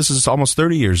almost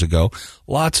 30 years ago.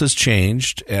 Lots has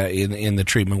changed in the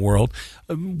treatment world.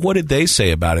 What did they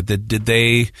say about it?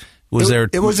 It was a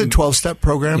 12-step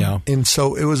program, Yeah. And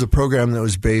so it was a program that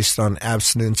was based on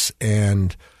abstinence.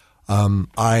 And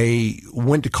I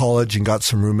went to college and got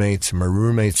some roommates, and my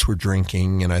roommates were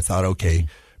drinking, and I thought, okay,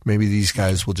 maybe these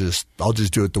guys I'll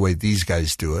just do it the way these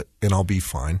guys do it, and I'll be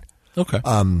fine. Okay.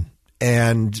 I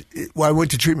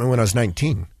went to treatment when I was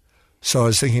 19. So I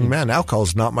was thinking, man,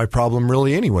 alcohol's not my problem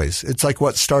really anyways. It's like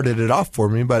what started it off for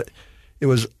me, but it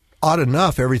was odd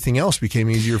enough, everything else became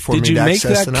easier for me to access than alcohol.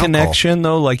 Did you make that connection,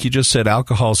 though? Like you just said,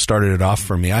 alcohol started it off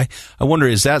for me. I wonder,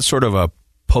 is that sort of a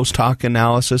post hoc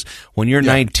analysis? When you're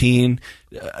 19,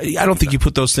 I don't think you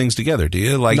put those things together, do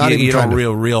you? Like you don't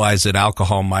realize that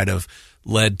alcohol might have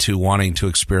led to wanting to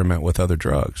experiment with other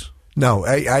drugs. No,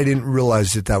 I didn't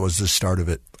realize that was the start of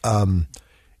it.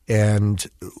 And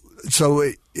so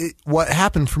what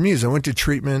happened for me is I went to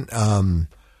treatment.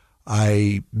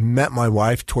 I met my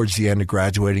wife towards the end of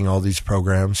graduating all these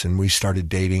programs, and we started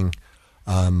dating.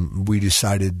 We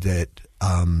decided that,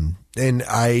 and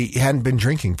I hadn't been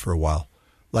drinking for a while.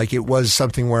 Like it was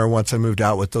something where once I moved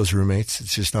out with those roommates,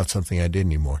 it's just not something I did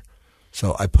anymore.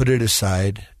 So I put it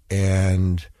aside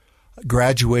and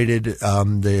graduated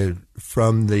from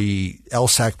the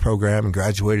LSAC program and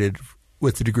graduated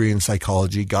with a degree in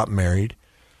psychology, got married,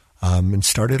 and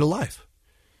started a life.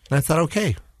 And I thought,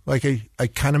 okay, like I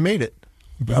kind of made it.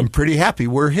 I'm pretty happy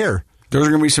we're here. There's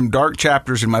going to be some dark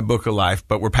chapters in my book of life,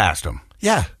 but we're past them.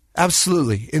 Yeah,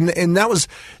 absolutely. And that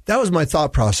was my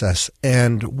thought process.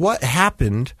 And what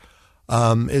happened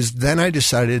is then I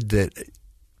decided that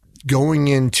going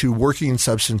into working in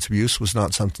substance abuse was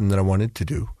not something that I wanted to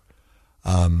do.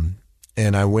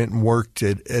 And I went and worked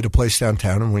at a place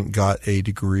downtown and went and got a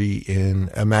degree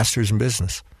in a master's in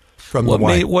business from the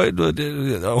Y.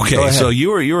 Okay, so you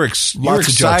were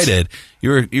excited.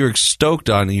 You were stoked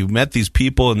on. You met these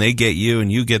people and they get you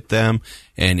and you get them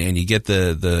and you get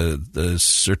the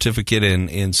certificate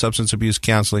in substance abuse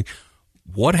counseling.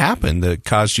 What happened that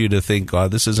caused you to think, "Oh,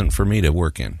 this isn't for me to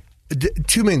work in"?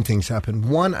 Two main things happened.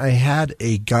 One, I had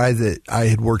a guy that I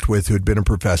had worked with who had been a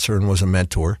professor and was a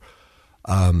mentor.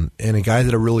 And a guy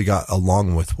that I really got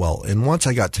along with well. And once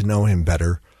I got to know him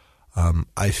better,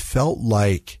 I felt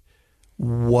like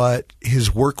what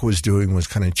his work was doing was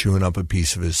kind of chewing up a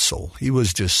piece of his soul. He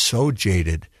was just so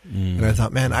jaded. And I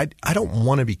thought, man, I don't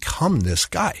want to become this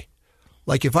guy.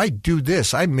 Like if I do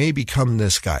this, I may become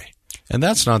this guy. And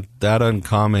that's not that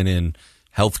uncommon in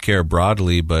healthcare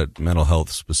broadly, but mental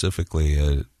health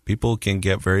specifically. People can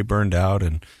get very burned out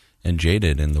and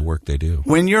jaded in the work they do.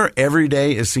 When your every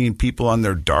day is seeing people on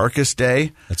their darkest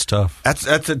day, that's tough. That's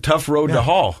a tough road to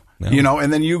haul,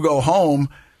 and then you go home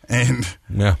and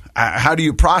how do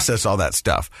you process all that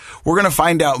stuff? We're going to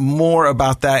find out more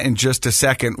about that in just a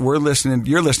second. You're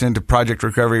listening to Project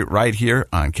Recovery right here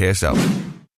on KSL.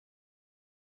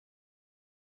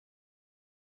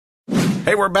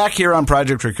 Hey, we're back here on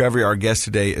Project Recovery. Our guest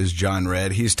today is John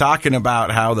Redd. He's talking about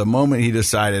how the moment he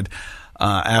decided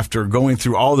after going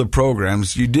through all the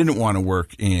programs, you didn't want to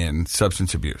work in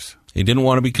substance abuse. He didn't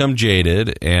want to become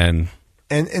jaded. And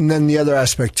then the other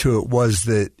aspect to it was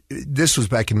that this was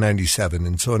back in 97.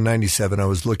 And so in 97, I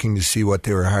was looking to see what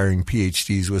they were hiring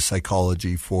PhDs with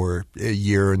psychology for a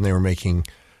year, and they were making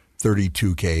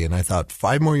 $32K. And I thought,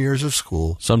 5 more years of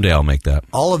school. Someday I'll make that.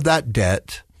 All of that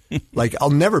debt, like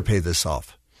I'll never pay this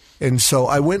off. And so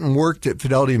I went and worked at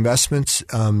Fidelity Investments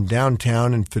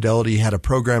downtown, and Fidelity had a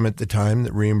program at the time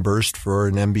that reimbursed for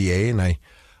an MBA, and I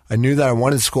knew that I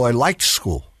wanted school. I liked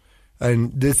school.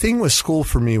 And the thing with school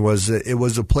for me was that it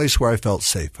was a place where I felt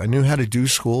safe. I knew how to do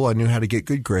school. I knew how to get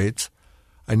good grades.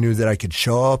 I knew that I could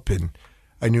show up, and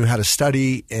I knew how to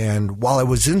study. And while I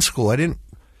was in school,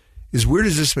 as weird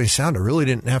as this may sound, I really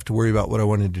didn't have to worry about what I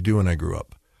wanted to do when I grew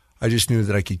up. I just knew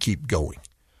that I could keep going.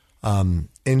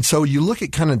 And so you look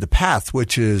at kind of the path,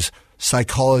 which is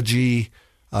psychology,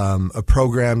 a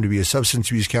program to be a substance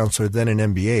abuse counselor, then an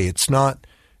MBA. It's not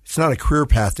a career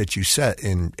path that you set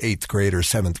in 8th grade or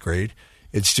 7th grade.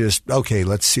 It's just, okay,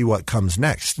 let's see what comes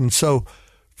next. And so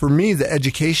for me, the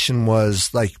education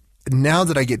was like, now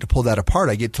that I get to pull that apart,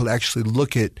 I get to actually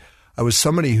look at, I was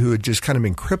somebody who had just kind of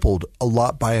been crippled a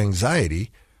lot by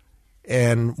anxiety.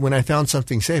 And when I found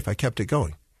something safe, I kept it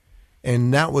going.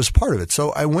 And that was part of it. So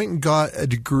I went and got a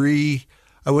degree.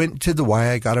 I went to the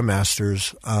Y. I got a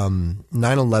master's.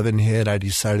 9/11 hit. I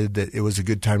decided that it was a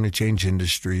good time to change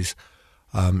industries.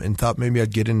 and thought maybe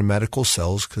I'd get into medical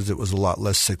cells because it was a lot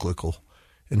less cyclical.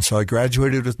 And so I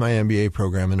graduated with my MBA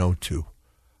program in 2002.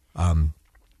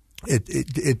 At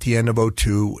the end of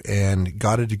 2002, and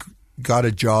got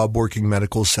a job working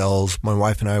medical cells. My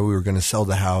wife and I, we were going to sell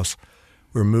the house.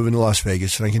 We were moving to Las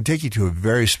Vegas, and I can take you to a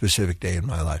very specific day in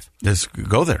my life. Let's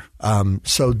go there.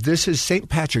 So this is St.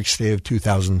 Patrick's Day of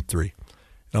 2003.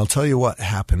 And I'll tell you what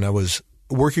happened. I was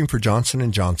working for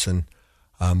Johnson & Johnson.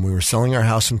 We were selling our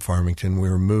house in Farmington. We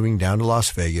were moving down to Las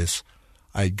Vegas.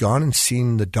 I had gone and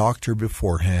seen the doctor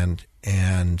beforehand,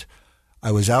 and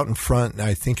I was out in front, and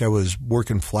I think I was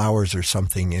working flowers or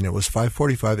something, and it was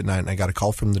 5:45 at night, and I got a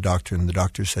call from the doctor, and the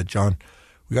doctor said, "John,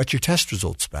 we got your test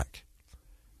results back."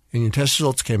 And your test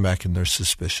results came back, and they're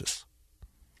suspicious.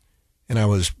 And I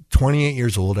was 28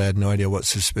 years old. I had no idea what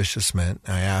suspicious meant.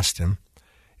 I asked him,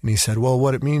 and he said, "Well,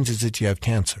 what it means is that you have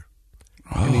cancer."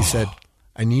 Oh. And he said,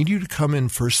 "I need you to come in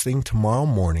first thing tomorrow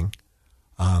morning.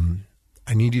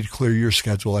 I need you to clear your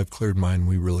schedule. I've cleared mine.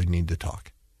 We really need to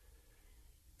talk."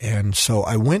 And so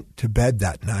I went to bed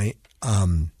that night,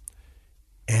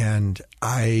 and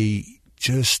I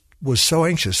just was so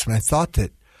anxious. And I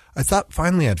thought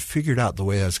finally I'd figured out the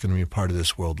way I was going to be a part of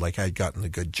this world. Like I'd gotten a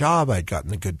good job, I'd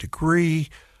gotten a good degree,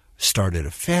 started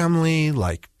a family,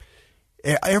 like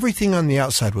everything on the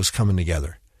outside was coming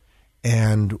together.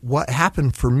 And what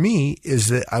happened for me is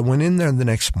that I went in there the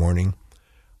next morning,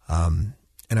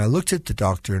 and I looked at the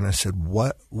doctor and I said,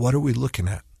 what are we looking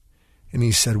at? And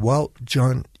he said, "Well,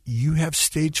 John, you have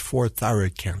stage 4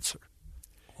 thyroid cancer."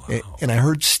 Wow. And I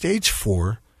heard stage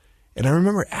 4, and I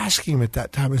remember asking him at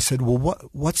that time, I said, "Well,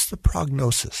 what's the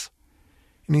prognosis?"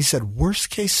 And he said, "Worst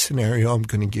case scenario, I'm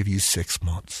going to give you 6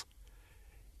 months."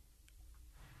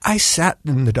 I sat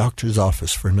in the doctor's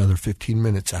office for another 15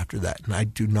 minutes after that, and I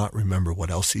do not remember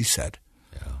what else he said.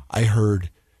 Yeah. I heard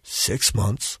 6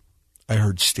 months. I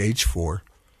heard stage 4.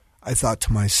 I thought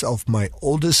to myself, my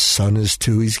oldest son is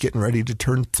 2. He's getting ready to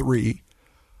turn 3.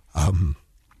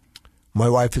 My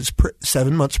wife is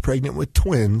 7 months pregnant with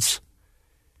twins,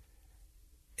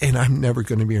 and I'm never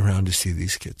going to be around to see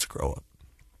these kids grow up.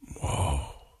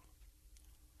 Whoa.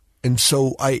 And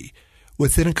so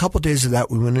within a couple of days of that,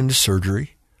 we went into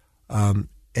surgery.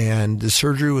 And the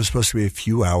surgery was supposed to be a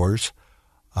few hours,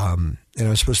 and I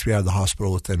was supposed to be out of the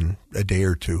hospital within a day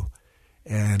or two.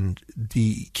 And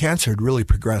the cancer had really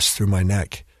progressed through my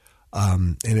neck,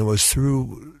 and it was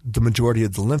through the majority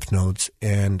of the lymph nodes.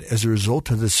 And as a result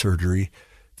of the surgery,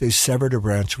 they severed a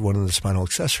branch of one of the spinal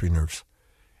accessory nerves.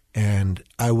 And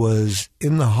I was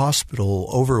in the hospital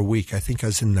over a week. I think I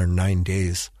was in there 9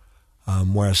 days,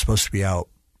 where I was supposed to be out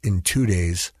in 2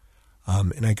 days.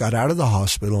 And I got out of the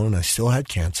hospital, and I still had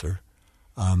cancer.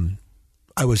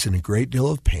 I was in a great deal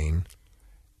of pain,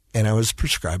 and I was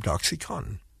prescribed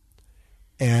OxyContin.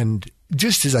 And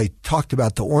just as I talked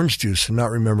about the orange juice and not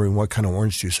remembering what kind of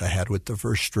orange juice I had with the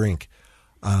first drink,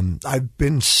 I've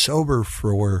been sober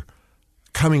for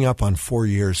coming up on 4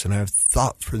 years, and I've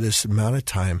thought for this amount of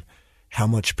time how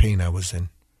much pain I was in.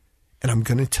 And I'm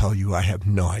going to tell you, I have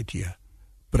no idea.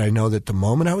 But I know that the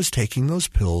moment I was taking those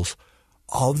pills,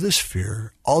 all of this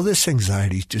fear, all this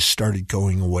anxiety just started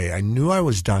going away. I knew I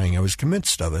was dying. I was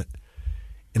convinced of it.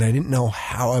 And I didn't know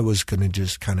how I was going to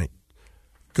just kind of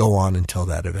go on until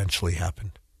that eventually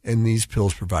happened. And these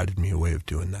pills provided me a way of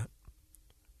doing that.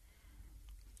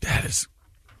 That is...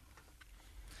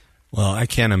 Well, I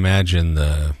can't imagine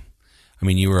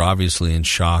you were obviously in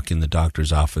shock in the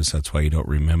doctor's office. That's why you don't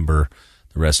remember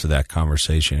the rest of that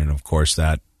conversation. And, of course,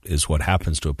 that is what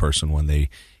happens to a person when they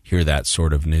hear that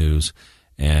sort of news.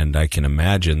 And I can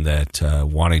imagine that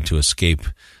wanting to escape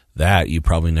that, you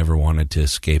probably never wanted to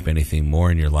escape anything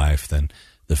more in your life than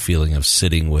the feeling of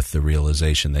sitting with the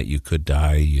realization that you could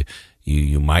die,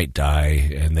 you might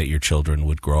die, and that your children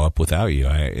would grow up without you.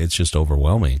 It's just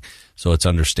overwhelming. So it's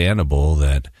understandable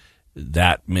that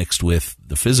mixed with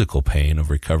the physical pain of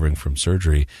recovering from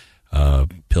surgery,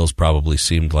 pills probably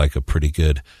seemed like a pretty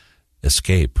good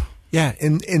escape. Yeah,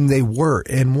 and they were.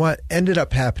 And what ended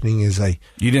up happening is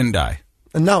You didn't die.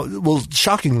 No, well,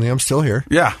 shockingly, I'm still here.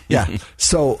 Yeah. Yeah.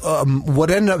 So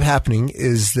what ended up happening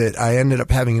is that I ended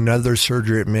up having another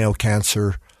surgery at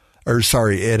Huntsman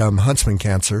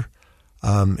Cancer,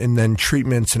 and then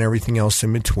treatments and everything else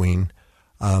in between.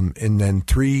 And then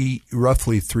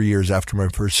roughly 3 years after my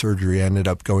first surgery, I ended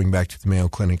up going back to the Mayo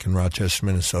Clinic in Rochester,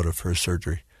 Minnesota for a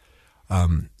surgery.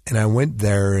 And I went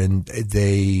there, and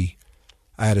I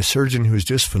had a surgeon who was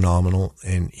just phenomenal,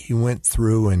 and he went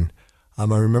through, and I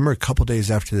remember a couple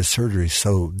days after the surgery,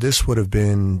 so this would have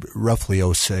been roughly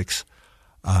 2006,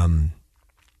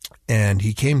 and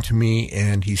he came to me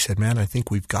and he said, "Man, I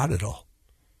think we've got it all.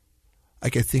 I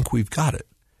think we've got it."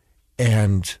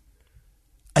 And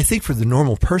I think for the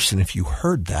normal person, if you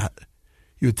heard that,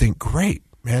 you would think, great,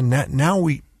 man, now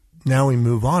we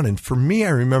move on. And for me, I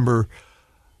remember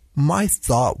my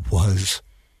thought was,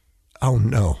 oh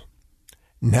no,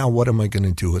 now what am I going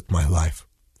to do with my life?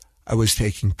 I was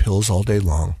taking pills all day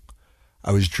long.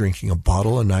 I was drinking a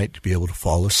bottle a night to be able to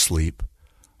fall asleep.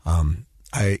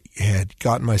 I had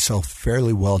gotten myself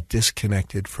fairly well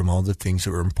disconnected from all the things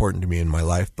that were important to me in my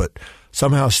life, but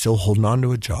somehow still holding on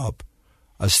to a job.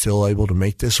 I was still able to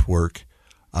make this work.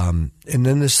 And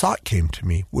then this thought came to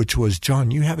me, which was, John,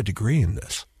 you have a degree in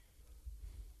this.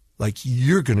 Like,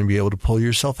 you're going to be able to pull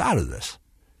yourself out of this.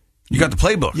 You got the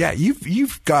playbook. Yeah,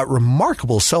 you've got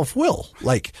remarkable self-will.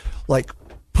 Like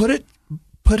put it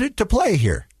to play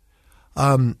here.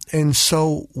 And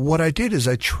so what I did is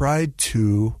I tried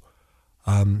to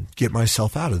get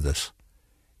myself out of this.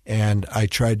 And I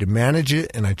tried to manage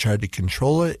it, and I tried to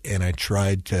control it, and I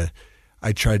tried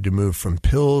to move from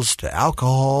pills to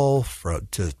alcohol,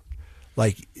 to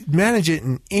like manage it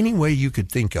in any way you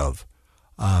could think of.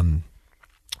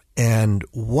 And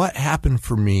what happened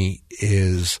for me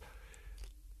is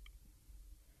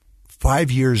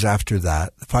 5 years after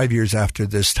that, 5 years after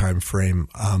this time frame,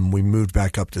 we moved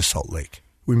back up to Salt Lake.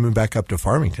 We moved back up to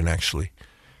Farmington, actually.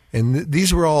 And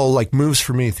these were all like moves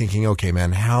for me, thinking, okay,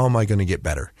 man, how am I going to get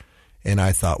better? And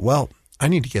I thought, well, I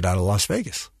need to get out of Las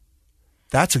Vegas.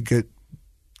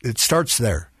 It starts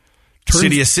there.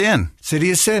 City of Sin.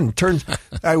 City of Sin.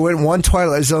 I went one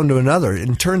Twilight Zone to another.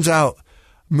 And turns out,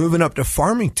 moving up to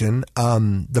Farmington,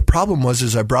 the problem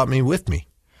was I brought me with me.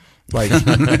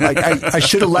 I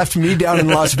should have left me down in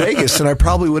Las Vegas, and I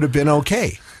probably would have been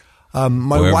okay.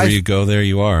 Wherever wife, you go, there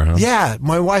you are, huh? Yeah.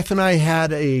 My wife and I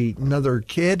had another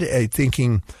kid,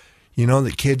 thinking,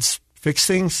 that kids fix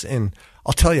things. And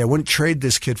I'll tell you, I wouldn't trade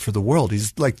this kid for the world.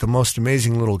 He's like the most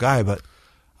amazing little guy, but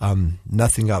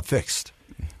nothing got fixed.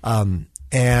 I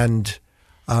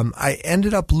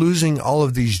ended up losing all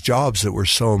of these jobs that were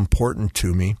so important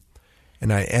to me.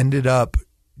 And I ended up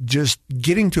just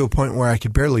getting to a point where I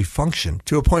could barely function,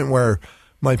 to a point where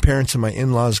my parents and my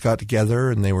in-laws got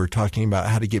together and they were talking about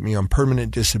how to get me on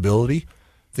permanent disability,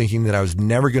 thinking that I was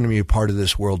never going to be a part of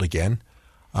this world again.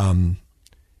 And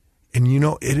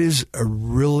it is a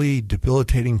really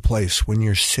debilitating place when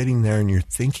you're sitting there and you're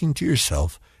thinking to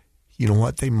yourself, you know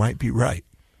what, they might be right.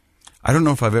 I don't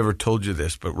know if I've ever told you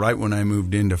this, but right when I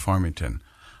moved into Farmington,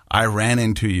 I ran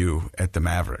into you at the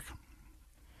Maverick.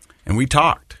 And we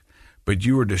talked, but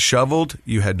you were disheveled.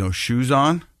 You had no shoes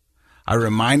on. I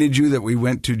reminded you that we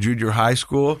went to junior high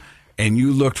school, and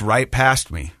you looked right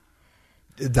past me.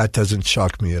 That doesn't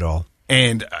shock me at all.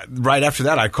 And right after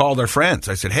that, I called our friends.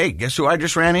 I said, hey, guess who I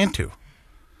just ran into?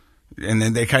 And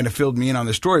then they kind of filled me in on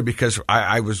the story because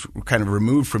I was kind of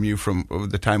removed from you from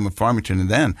the time of Farmington and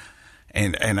then.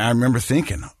 And I remember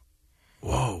thinking,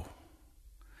 whoa.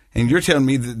 And you're telling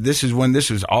me that this is when this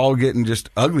was all getting just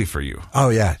ugly for you. Oh,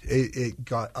 yeah. It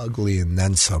got ugly and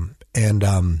then some. And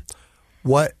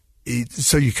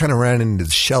so you kind of ran into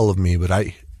the shell of me, but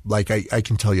I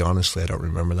can tell you honestly, I don't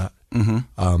remember that.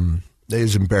 Mm-hmm.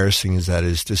 As embarrassing as that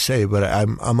is to say, but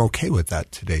I'm okay with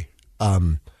that today.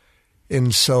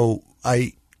 And so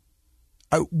I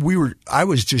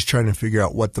was just trying to figure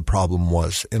out what the problem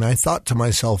was. And I thought to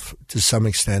myself, to some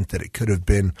extent, that it could have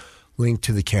been linked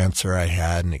to the cancer I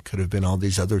had, and it could have been all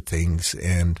these other things.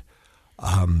 And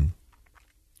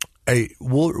I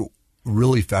will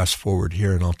really fast forward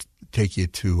here, and I'll take you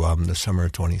to the summer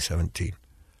of 2017.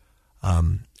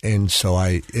 And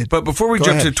so But before we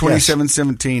jump to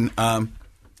 2017, yes.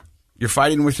 You're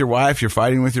fighting with your wife, you're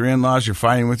fighting with your in-laws, you're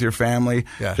fighting with your family.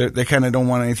 Yeah. They kind of don't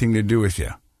want anything to do with you.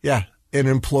 Yeah, and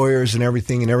employers and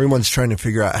everything, and everyone's trying to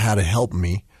figure out how to help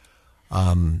me.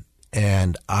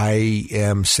 And I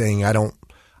am saying I don't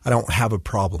have a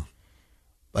problem.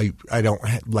 I'm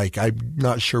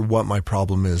not sure what my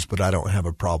problem is, but I don't have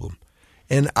a problem.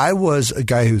 And I was a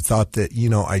guy who thought that,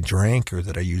 I drank or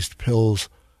that I used pills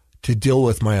to deal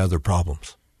with my other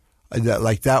problems.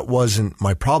 That wasn't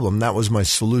my problem. That was my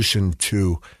solution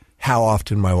to how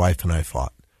often my wife and I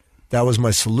fought. That was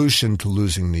my solution to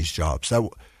losing these jobs.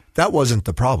 That wasn't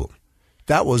the problem.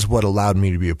 That was what allowed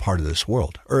me to be a part of this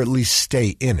world, or at least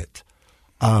stay in it.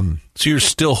 So you're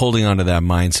still holding on to that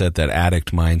mindset, that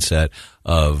addict mindset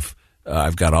of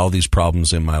I've got all these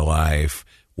problems in my life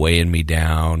weighing me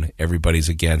down, everybody's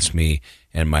against me,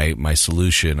 and my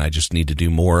solution, I just need to do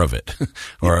more of it.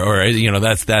 or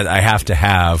that's that. I have to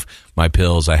have my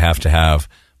pills. I have to have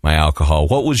my alcohol.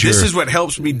 What was This is what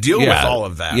helps me deal with all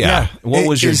of that. Yeah. What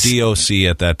was your DOC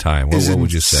at that time? What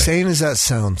would you say? As insane as that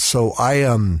sounds. So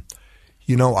my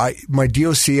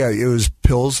DOC, it was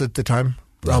pills at the time,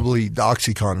 probably the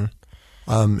OxyContin.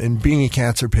 And being a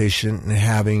cancer patient and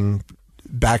having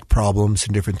back problems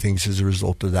and different things as a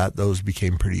result of that, those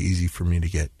became pretty easy for me to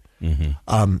get.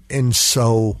 And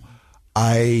so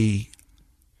I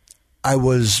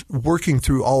was working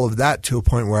through all of that to a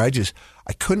point where I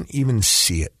couldn't even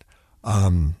see it.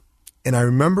 And I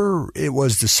remember it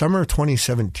was the summer of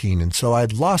 2017. And so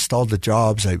I'd lost all the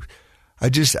jobs.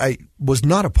 I was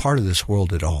not a part of this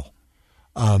world at all.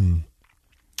 And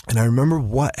I remember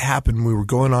what happened. We were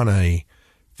going on a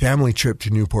family trip to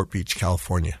Newport Beach,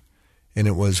 California. And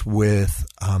it was with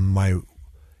my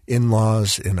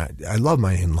in-laws, and I love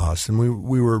my in-laws. And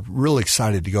we were really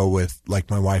excited to go with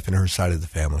like my wife and her side of the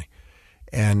family.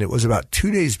 And it was about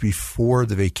 2 days before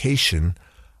the vacation,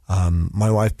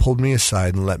 my wife pulled me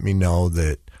aside and let me know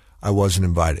that I wasn't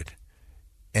invited.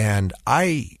 And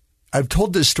I've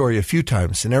told this story a few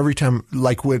times, and every time,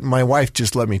 like when my wife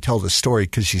just let me tell the story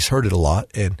because she's heard it a lot.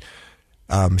 And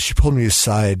she pulled me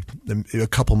aside a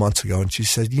couple months ago, and she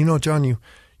said, "You know, John, you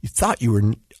thought you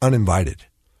were uninvited."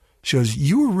 She goes,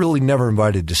 "You were really never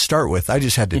invited to start with. I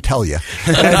just had to tell you."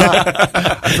 And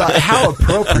I thought, how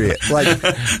appropriate!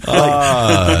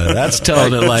 That's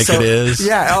telling it like it is.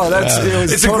 Yeah. Oh,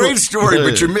 it's a great story,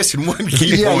 but you're missing one key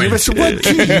point. Yeah, you're missing one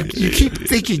key. You keep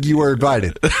thinking you were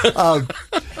invited.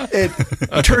 It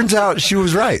turns out she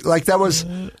was right. Like that was.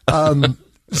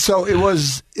 So it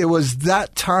was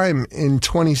that time in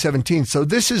 2017. So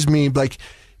this is me. Like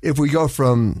if we go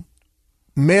from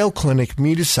Mayo Clinic,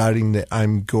 me deciding that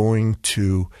I'm going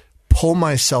to pull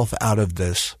myself out of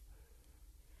this,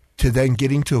 to then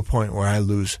getting to a point where I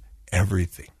lose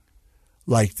everything,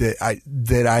 like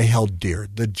that I held dear,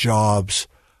 the jobs,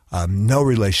 no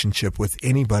relationship with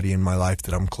anybody in my life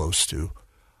that I'm close to,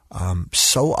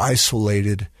 so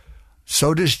isolated,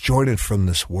 so disjointed from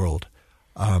this world,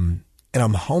 and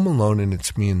I'm home alone, and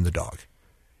it's me and the dog,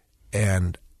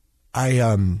 and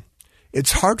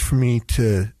it's hard for me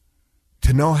to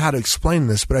know how to explain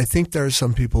this, but I think there are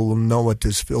some people who know what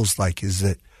this feels like, is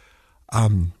that I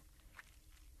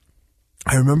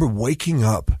remember waking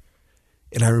up,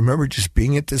 and I remember just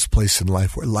being at this place in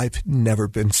life where life had never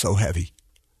been so heavy.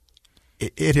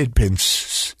 It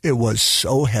was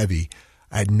so heavy.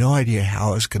 I had no idea how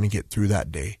I was going to get through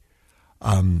that day.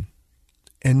 And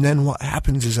then what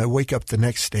happens is I wake up the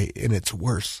next day, and it's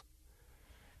worse.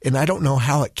 And I don't know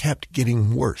how it kept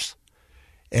getting worse.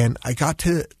 And I got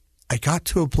to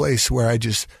a place where I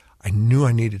knew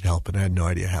I needed help, and I had no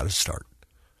idea how to start.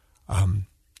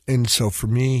 And so for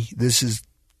me, this is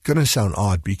going to sound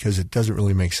odd because it doesn't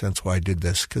really make sense why I did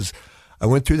this, because I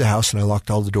went through the house and I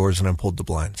locked all the doors and I pulled the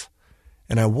blinds.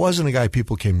 And I wasn't a guy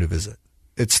people came to visit.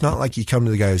 It's not like you come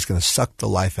to the guy who's going to suck the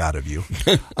life out of you.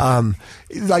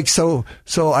 So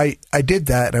I did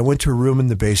that, and I went to a room in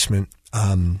the basement,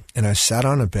 and I sat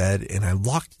on a bed and I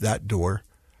locked that door.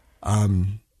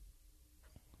 And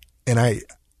I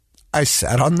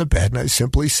sat on the bed and I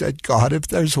simply said, "God, if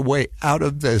there's a way out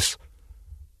of this,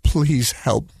 please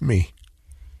help me."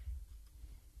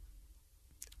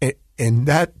 And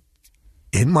that,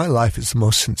 in my life, is the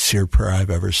most sincere prayer I've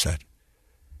ever said.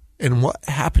 And what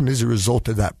happened as a result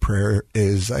of that prayer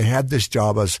is I had this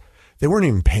job. They weren't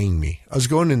even paying me. I was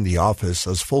going in the office. I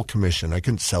was full commission. I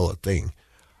couldn't sell a thing.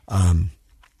 I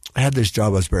had this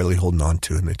job I was barely holding on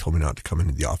to, and they told me not to come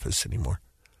into the office anymore.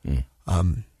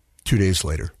 2 days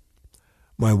later,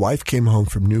 my wife came home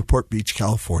from Newport Beach,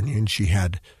 California, and she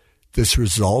had this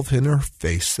resolve in her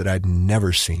face that I'd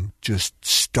never seen, just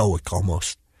stoic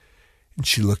almost. And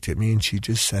she looked at me and she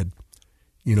just said,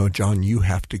 "You know, John, you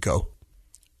have to go."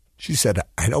 She said,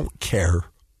 "I don't care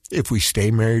if we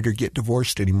stay married or get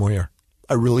divorced anymore.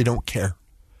 I really don't care.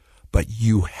 But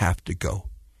you have to go."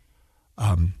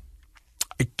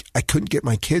 I couldn't get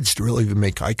my kids to really even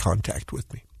make eye contact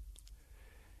with me.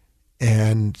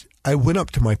 And I went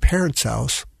up to my parents'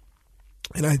 house,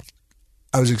 and I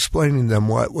was explaining to them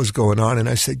what was going on, and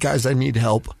I said, "Guys, I need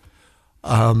help.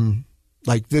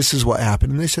 This is what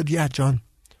happened." And they said, "Yeah, John,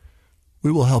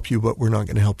 we will help you, but we're not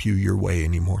going to help you your way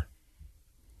anymore."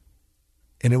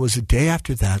 And it was a day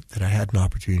after that I had an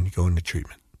opportunity to go into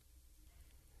treatment.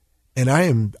 And I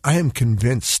am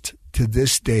convinced to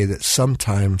this day that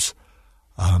sometimes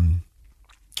I'm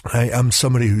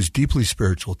somebody who's deeply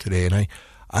spiritual today, and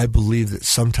I believe that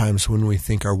sometimes when we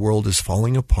think our world is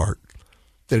falling apart,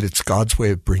 that it's God's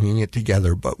way of bringing it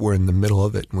together, but we're in the middle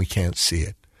of it and we can't see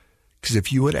it. Because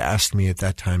if you had asked me at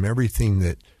that time, everything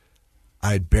that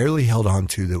I'd barely held on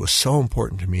to that was so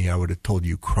important to me, I would have told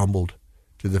you crumbled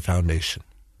to the foundation.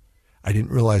 I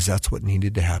didn't realize that's what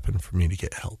needed to happen for me to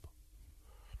get help.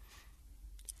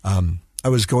 I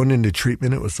was going into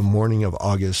treatment. It was the morning of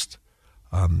August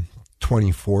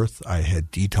 24th. I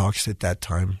had detoxed at that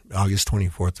time, August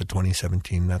 24th of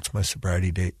 2017. That's my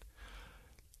sobriety date.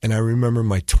 And I remember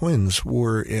my twins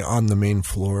were on the main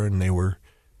floor, and they were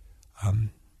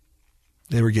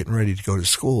getting ready to go to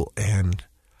school. And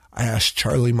I asked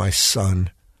Charlie, my son,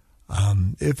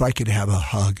 if I could have a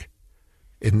hug,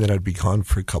 and then I'd be gone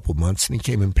for a couple months. And he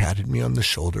came and patted me on the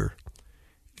shoulder.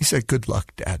 He said, "Good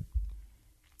luck, Dad."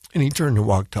 And he turned and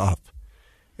walked off.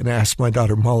 And I asked my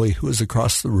daughter, Molly, who was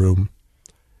across the room.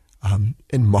 And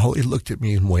Molly looked at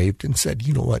me and waved and said,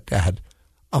 "You know what, Dad?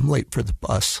 I'm late for the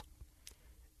bus."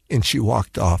 And she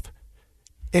walked off.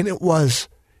 And it was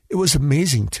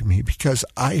amazing to me because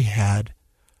I had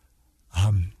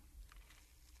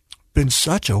been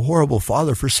such a horrible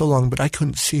father for so long, but I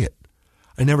couldn't see it.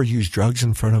 I never used drugs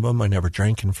in front of him. I never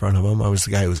drank in front of him. I was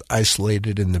the guy who was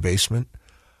isolated in the basement.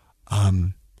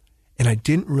 And I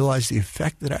didn't realize the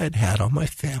effect that I had had on my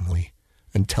family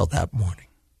until that morning.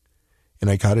 And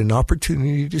I got an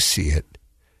opportunity to see it.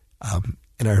 And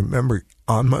I remember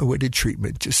on my way to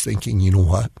treatment just thinking, you know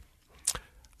what?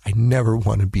 I never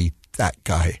want to be that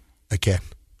guy again.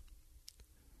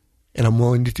 And I'm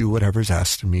willing to do whatever's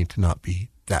asked of me to not be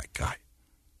that guy.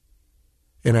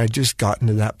 And I just got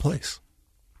into that place.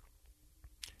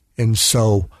 And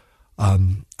so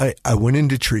I went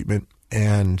into treatment,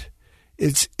 and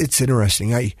it's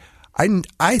interesting. I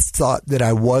thought that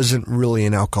I wasn't really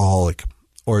an alcoholic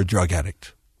or a drug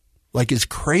addict. Like, as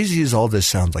crazy as all this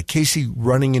sounds, like Casey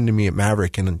running into me at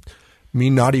Maverick and me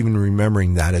not even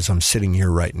remembering that as I'm sitting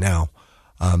here right now.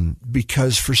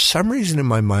 Because for some reason in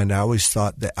my mind, I always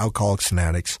thought that alcoholics and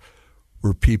addicts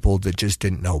were people that just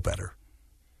didn't know better.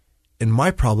 And my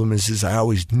problem is I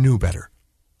always knew better,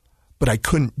 but I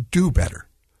couldn't do better.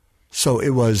 So it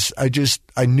was,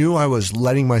 I knew I was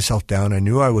letting myself down. I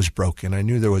knew I was broken. I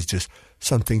knew there was just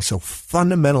something so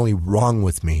fundamentally wrong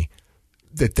with me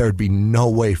that there'd be no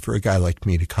way for a guy like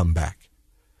me to come back.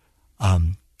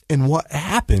 And what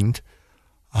happened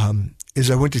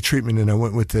is I went to treatment, and I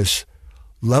went with this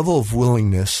level of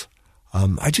willingness.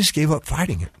 I just gave up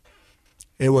fighting it.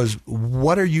 It was,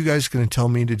 what are you guys going to tell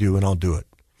me to do, and I'll do it.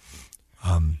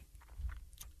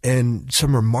 And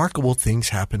some remarkable things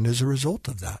happened as a result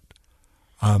of that.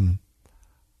 I'm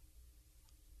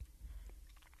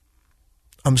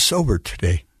sober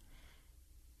today.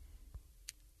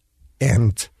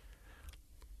 And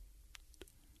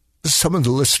some of the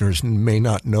listeners may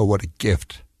not know what a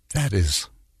gift that is.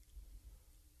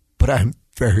 But I'm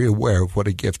very aware of what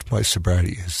a gift my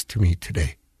sobriety is to me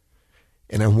today.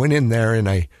 And I went in there, and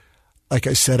like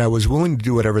I said, I was willing to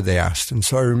do whatever they asked. And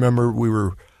so I remember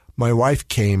my wife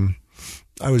came.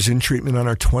 I was in treatment on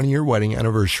our 20-year wedding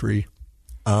anniversary.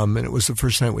 And it was the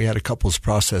first night we had a couples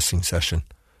processing session.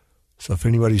 So if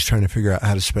anybody's trying to figure out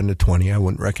how to spend a 20, I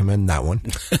wouldn't recommend that one.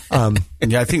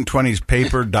 Yeah, I think 20 is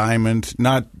paper, diamond,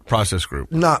 not process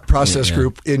group. Not process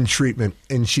group, in treatment.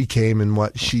 And she came, and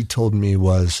what she told me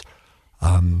was,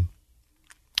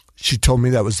 she told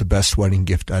me that was the best wedding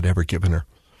gift I'd ever given her.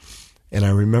 And I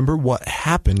remember what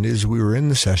happened is we were in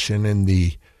the session, and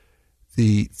the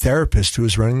therapist who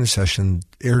was running the session,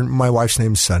 my wife's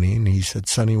name's Sunny, and he said,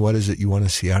 "Sunny, what is it you want to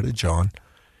see out of John?"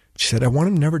 She said, "I want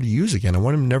him never to use again. I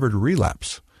want him never to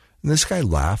relapse." And this guy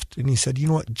laughed, and he said, "You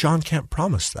know what? John can't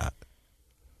promise that.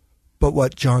 But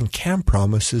what John can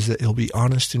promise is that he'll be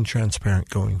honest and transparent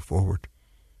going forward.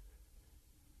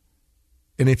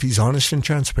 And if he's honest and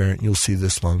transparent, you'll see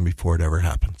this long before it ever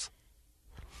happens."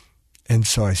 And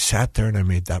so I sat there and I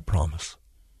made that promise.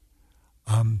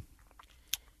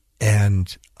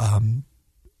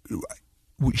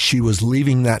 She was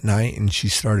leaving that night, and she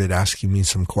started asking me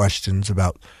some questions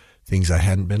about things I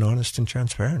hadn't been honest and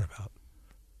transparent about.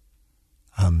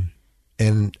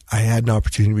 And I had an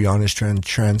opportunity to be honest and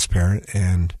transparent,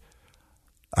 and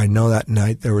I know that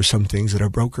night there were some things that I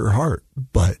broke her heart,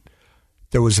 but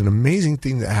there was an amazing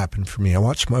thing that happened for me. I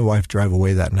watched my wife drive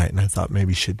away that night, and I thought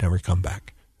maybe she'd never come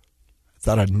back. I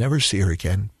thought I'd never see her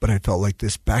again, but I felt like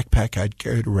this backpack I'd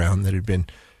carried around that had been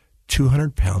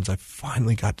 200 pounds, I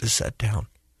finally got to set down.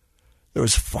 There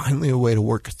was finally a way to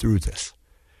work through this.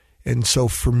 And so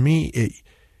for me,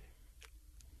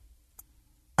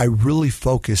 I really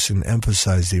focus and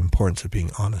emphasize the importance of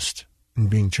being honest and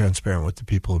being transparent with the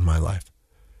people in my life.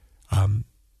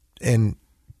 And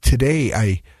today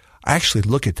I actually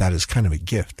look at that as kind of a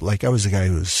gift. Like, I was a guy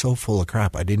who was so full of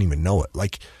crap, I didn't even know it.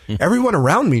 Like, everyone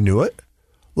around me knew it.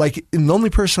 Like, and the only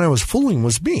person I was fooling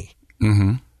was me.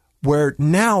 Mm-hmm. Where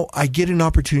now I get an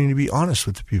opportunity to be honest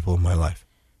with the people in my life.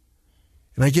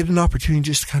 And I get an opportunity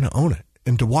just to kind of own it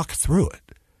and to walk through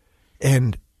it.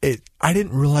 And I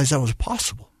didn't realize that was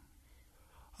possible.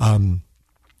 And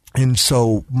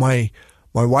so my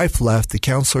My wife left. The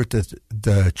counselor at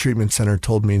the treatment center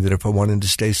told me that if I wanted to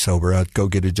stay sober, I'd go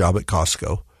get a job at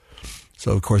Costco.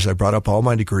 So, of course, I brought up all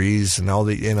my degrees and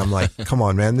I'm like, come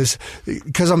on, man,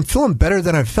 because I'm feeling better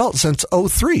than I've felt since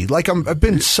 2003. Like I've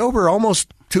been sober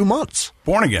almost 2 months.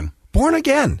 Born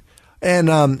again.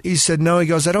 And he said, no, he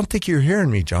goes, I don't think you're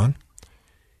hearing me, John.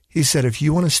 He said, if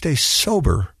you want to stay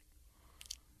sober,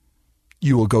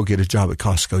 you will go get a job at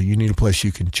Costco. You need a place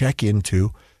you can check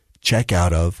into, check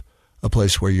out of, a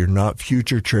place where you're not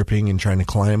future tripping and trying to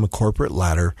climb a corporate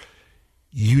ladder.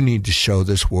 You need to show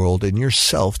this world and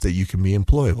yourself that you can be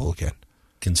employable again.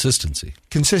 Consistency.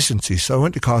 So I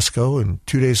went to Costco, and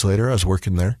 2 days later I was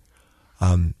working there.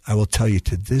 I will tell you,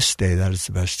 to this day, that is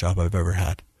the best job I've ever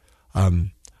had.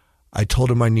 I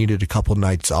told him I needed a couple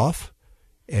nights off,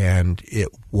 and it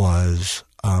was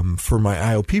for my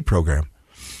IOP program.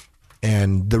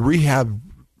 And the rehab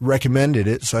recommended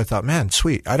it, so I thought, man,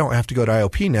 sweet. I don't have to go to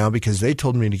IOP now because they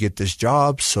told me to get this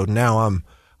job, so now I'm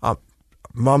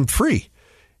free.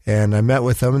 And I met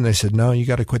with them, and they said, no, you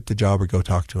got to quit the job or go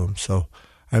talk to him. So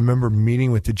I remember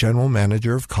meeting with the general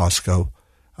manager of Costco,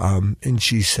 and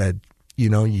she said, you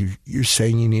know, you're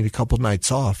saying you need a couple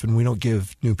nights off, and we don't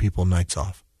give new people nights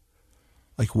off.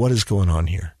 Like, what is going on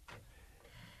here?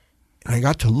 And I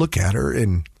got to look at her,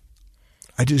 and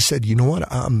I just said, you know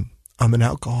what, I'm an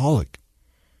alcoholic,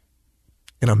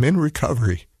 and I'm in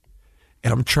recovery,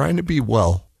 and I'm trying to be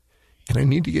well, and I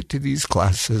need to get to these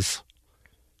classes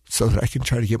so that I can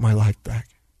try to get my life back.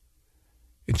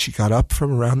 And she got up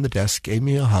from around the desk, gave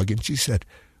me a hug, and she said,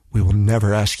 we will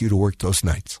never ask you to work those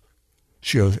nights.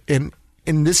 She goes, and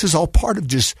this is all part of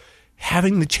just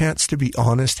having the chance to be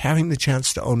honest, having the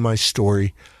chance to own my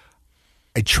story.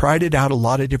 I tried it out a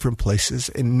lot of different places,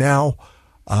 and now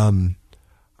I'm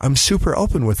super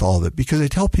open with all of it because I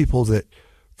tell people that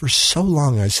for so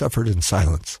long I suffered in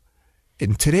silence.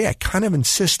 And today I kind of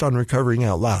insist on recovering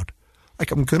out loud. Like,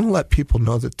 I'm going to let people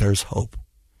know that there's hope.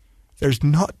 There's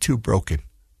not too broken.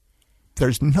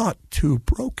 There's not too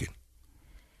broken.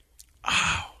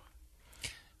 Oh.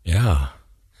 Yeah.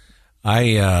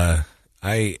 I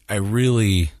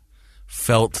really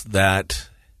felt that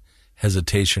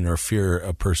hesitation or fear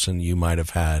a person you might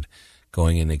have had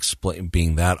going and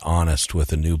being that honest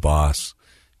with a new boss,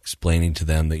 explaining to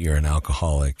them that you're an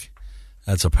alcoholic.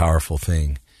 That's a powerful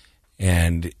thing.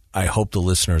 And I hope the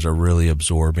listeners are really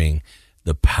absorbing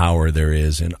the power there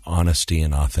is in honesty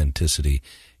and authenticity.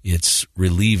 It's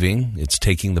relieving. It's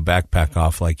taking the backpack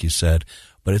off, like you said,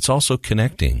 but it's also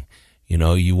connecting. You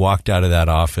know, you walked out of that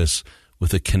office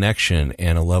with a connection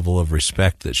and a level of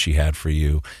respect that she had for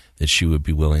you, that she would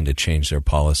be willing to change their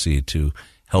policy to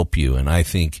help you. And I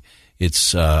think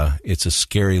it's a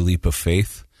scary leap of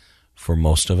faith for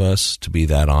most of us to be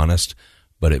that honest,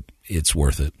 but it's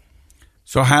worth it.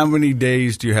 So how many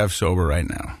days do you have sober right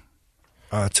now?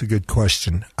 It's a good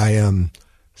question.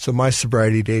 So my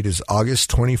sobriety date is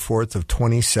August 24th of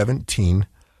 2017.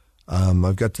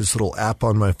 I've got this little app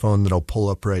on my phone that I'll pull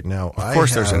up right now. Of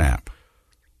course there's an app.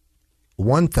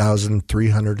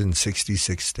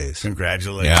 1,366 days.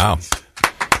 Congratulations. Yeah.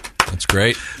 That's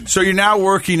great. So you're now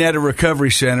working at a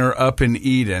recovery center up in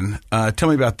Eden. Tell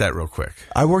me about that real quick.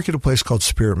 I work at a place called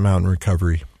Spirit Mountain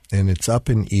Recovery, and it's up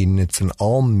in Eden. It's an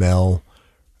all-male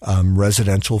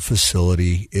residential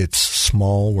facility. It's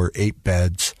small. We're 8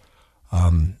 beds.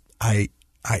 I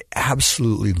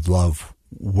absolutely love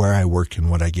where I work and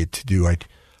what I get to do. I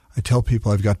tell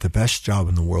people I've got the best job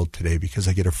in the world today because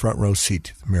I get a front row seat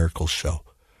to the miracle show.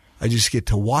 I just get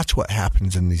to watch what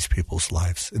happens in these people's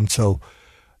lives. And so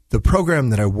the program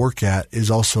that I work at is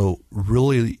also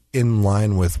really in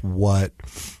line with what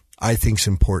I think is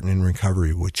important in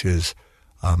recovery, which is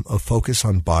a focus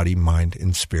on body, mind,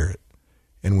 and spirit.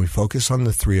 And we focus on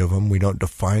the 3 of them. We don't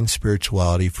define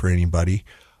spirituality for anybody,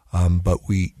 but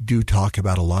we do talk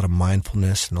about a lot of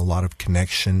mindfulness and a lot of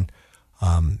connection,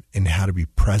 and how to be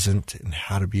present and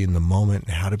how to be in the moment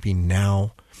and how to be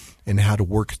now and how to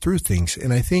work through things.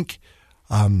 And I think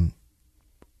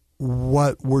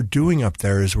what we're doing up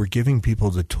there is we're giving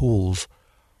people the tools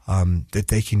that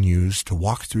they can use to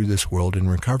walk through this world in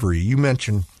recovery. You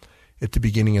mentioned at the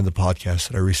beginning of the podcast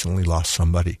that I recently lost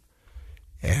somebody.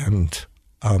 And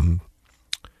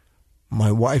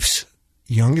my wife's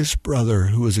youngest brother,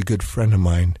 who was a good friend of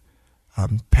mine,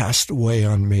 passed away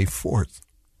on May 4th.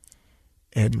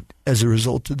 And as a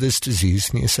result of this disease,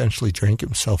 and he essentially drank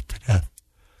himself to death.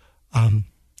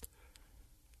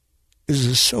 As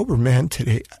a sober man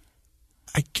today,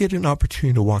 I get an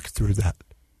opportunity to walk through that.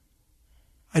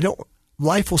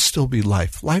 Life will still be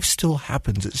life. Life still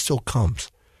happens. It still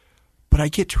comes. But I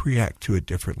get to react to it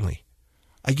differently.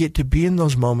 I get to be in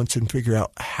those moments and figure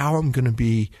out how I'm going to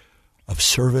be of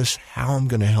service, how I'm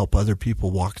going to help other people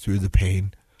walk through the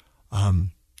pain.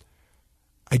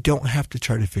 I don't have to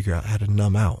try to figure out how to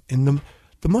numb out. And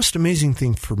the most amazing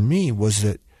thing for me was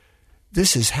that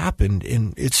this has happened,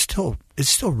 and it's still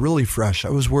really fresh. I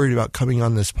was worried about coming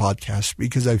on this podcast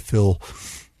because I feel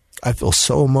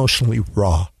so emotionally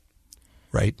raw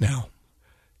right now,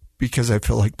 because I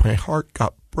feel like my heart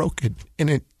got broken,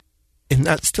 and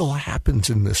that still happens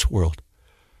in this world.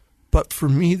 But for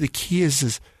me, the key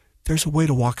is there's a way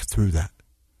to walk through that.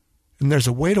 And there's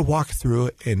a way to walk through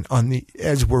it, and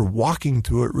as we're walking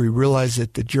through it, we realize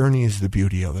that the journey is the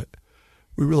beauty of it.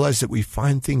 We realize that we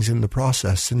find things in the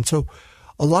process. And so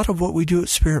a lot of what we do at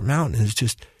Spirit Mountain is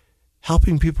just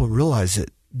helping people realize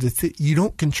that you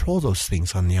don't control those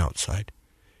things on the outside.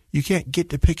 You can't get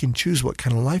to pick and choose what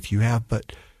kind of life you have,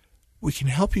 but we can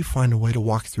help you find a way to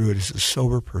walk through it as a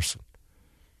sober person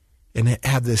and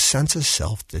have this sense of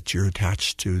self that you're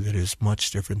attached to that is much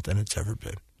different than it's ever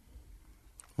been.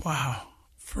 Wow.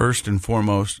 First and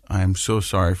foremost, I am so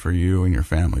sorry for you and your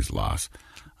family's loss.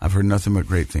 I've heard nothing but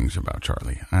great things about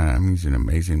Charlie. He's an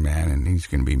amazing man, and he's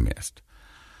going to be missed.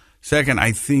 Second,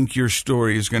 I think your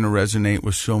story is going to resonate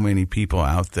with so many people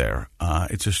out there.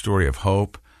 It's a story of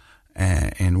hope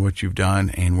and what you've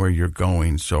done and where you're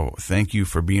going. So thank you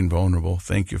for being vulnerable.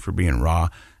 Thank you for being raw.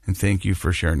 And thank you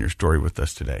for sharing your story with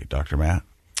us today. Dr. Matt?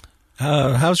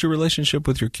 How's your relationship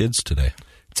with your kids today?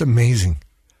 It's amazing.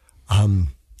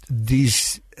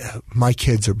 My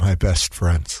kids are my best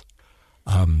friends.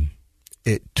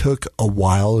 It took a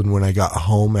while, and when I got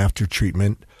home after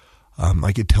treatment,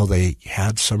 I could tell they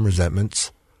had some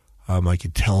resentments. I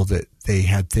could tell that they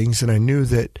had things, and I knew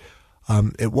that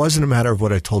it wasn't a matter of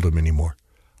what I told them anymore.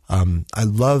 I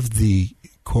love the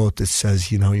quote that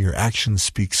says, your actions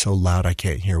speak so loud I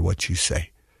can't hear what you say.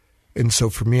 And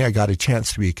so for me, I got a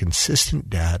chance to be a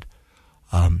consistent dad.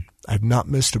 I've not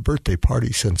missed a birthday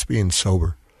party since being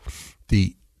sober.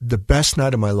 The best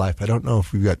night of my life, I don't know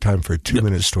if we've got time for a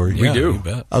 2-minute story. We do. You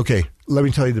bet. Okay, let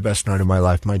me tell you the best night of my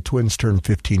life. My twins turned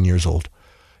 15 years old.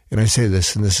 And I say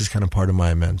this, and this is kind of part of my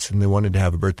amends, and they wanted to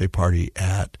have a birthday party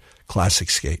at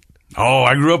Classic Skate. Oh,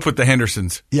 I grew up with the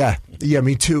Hendersons. Yeah,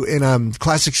 me too. And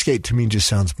Classic Skate to me just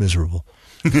sounds miserable.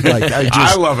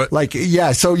 I love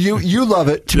it. So you love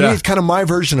it. To me, it's kind of my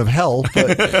version of hell.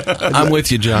 But I'm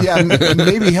with you, John. Yeah,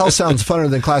 maybe hell sounds funner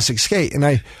than Classic Skate. And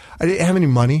I didn't have any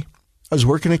money. I was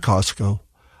working at Costco.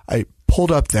 I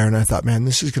pulled up there, and I thought, man,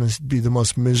 this is going to be the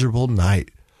most miserable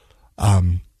night.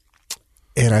 And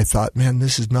I thought, man,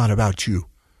 this is not about you.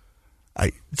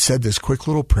 I said this quick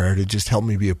little prayer to just help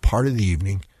me be a part of the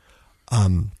evening.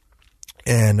 And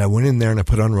I went in there and I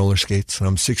put on roller skates, and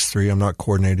I'm 6'3", I'm not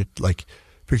coordinated. Like,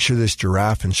 picture this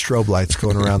giraffe and strobe lights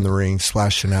going around the ring,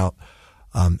 splashing out.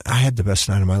 I had the best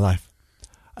night of my life.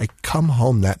 I come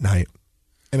home that night,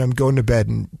 and I'm going to bed,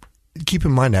 and keep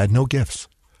in mind, I had no gifts.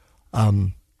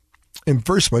 And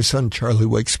first, my son Charlie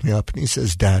wakes me up, and he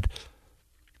says, Dad,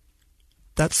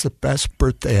 that's the best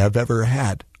birthday I've ever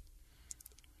had.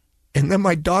 And then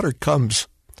my daughter comes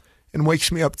and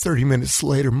wakes me up 30 minutes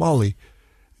later, Molly,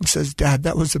 and says, Dad,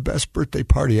 that was the best birthday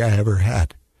party I ever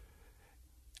had.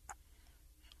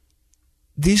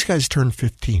 These guys turned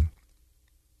 15.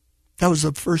 That was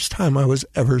the first time I was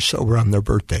ever sober on their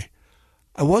birthday.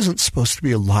 I wasn't supposed to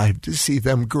be alive to see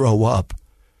them grow up.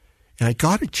 And I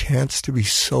got a chance to be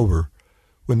sober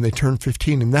when they turned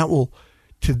 15. And that will,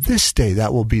 to this day,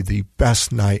 that will be the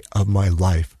best night of my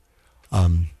life.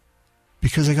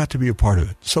 Because I got to be a part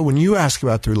of it. So when you ask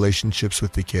about the relationships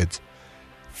with the kids,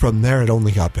 from there it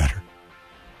only got better.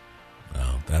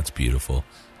 Oh, that's beautiful.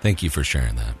 Thank you for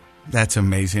sharing that. That's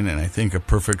amazing, and I think a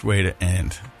perfect way to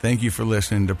end. Thank you for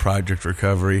listening to Project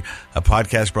Recovery, a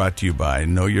podcast brought to you by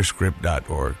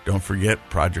KnowYourScript.org. Don't forget,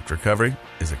 Project Recovery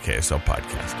is a KSL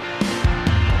podcast.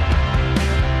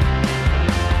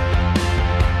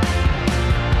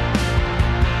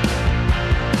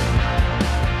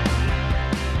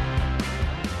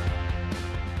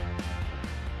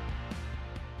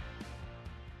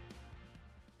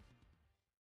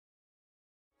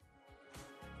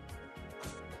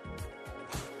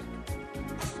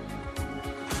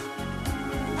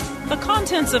 The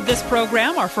contents of this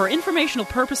program are for informational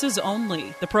purposes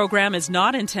only. The program is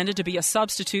not intended to be a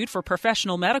substitute for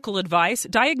professional medical advice,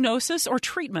 diagnosis, or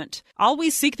treatment.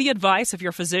 Always seek the advice of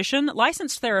your physician,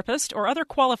 licensed therapist, or other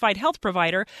qualified health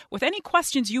provider with any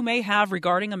questions you may have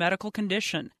regarding a medical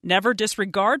condition. Never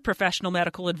disregard professional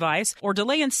medical advice or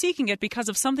delay in seeking it because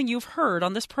of something you've heard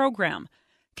on this program.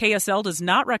 KSL does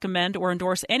not recommend or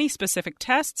endorse any specific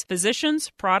tests,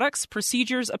 physicians, products,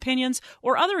 procedures, opinions,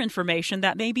 or other information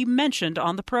that may be mentioned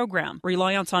on the program.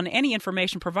 Reliance on any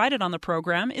information provided on the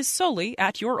program is solely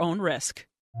at your own risk.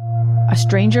 A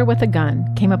stranger with a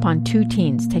gun came upon 2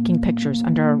 teens taking pictures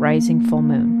under a rising full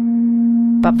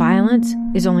moon. But violence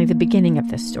is only the beginning of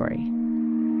this story.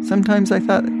 Sometimes I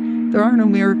thought, there are no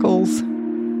miracles.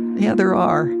 Yeah, there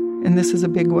are, and this is a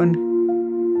big one.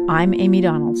 I'm Amy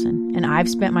Donaldson, and I've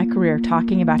spent my career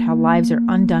talking about how lives are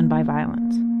undone by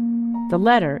violence. The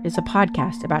Letter is a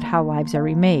podcast about how lives are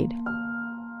remade.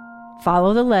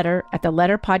 Follow The Letter at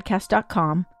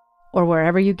theletterpodcast.com or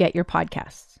wherever you get your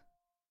podcasts.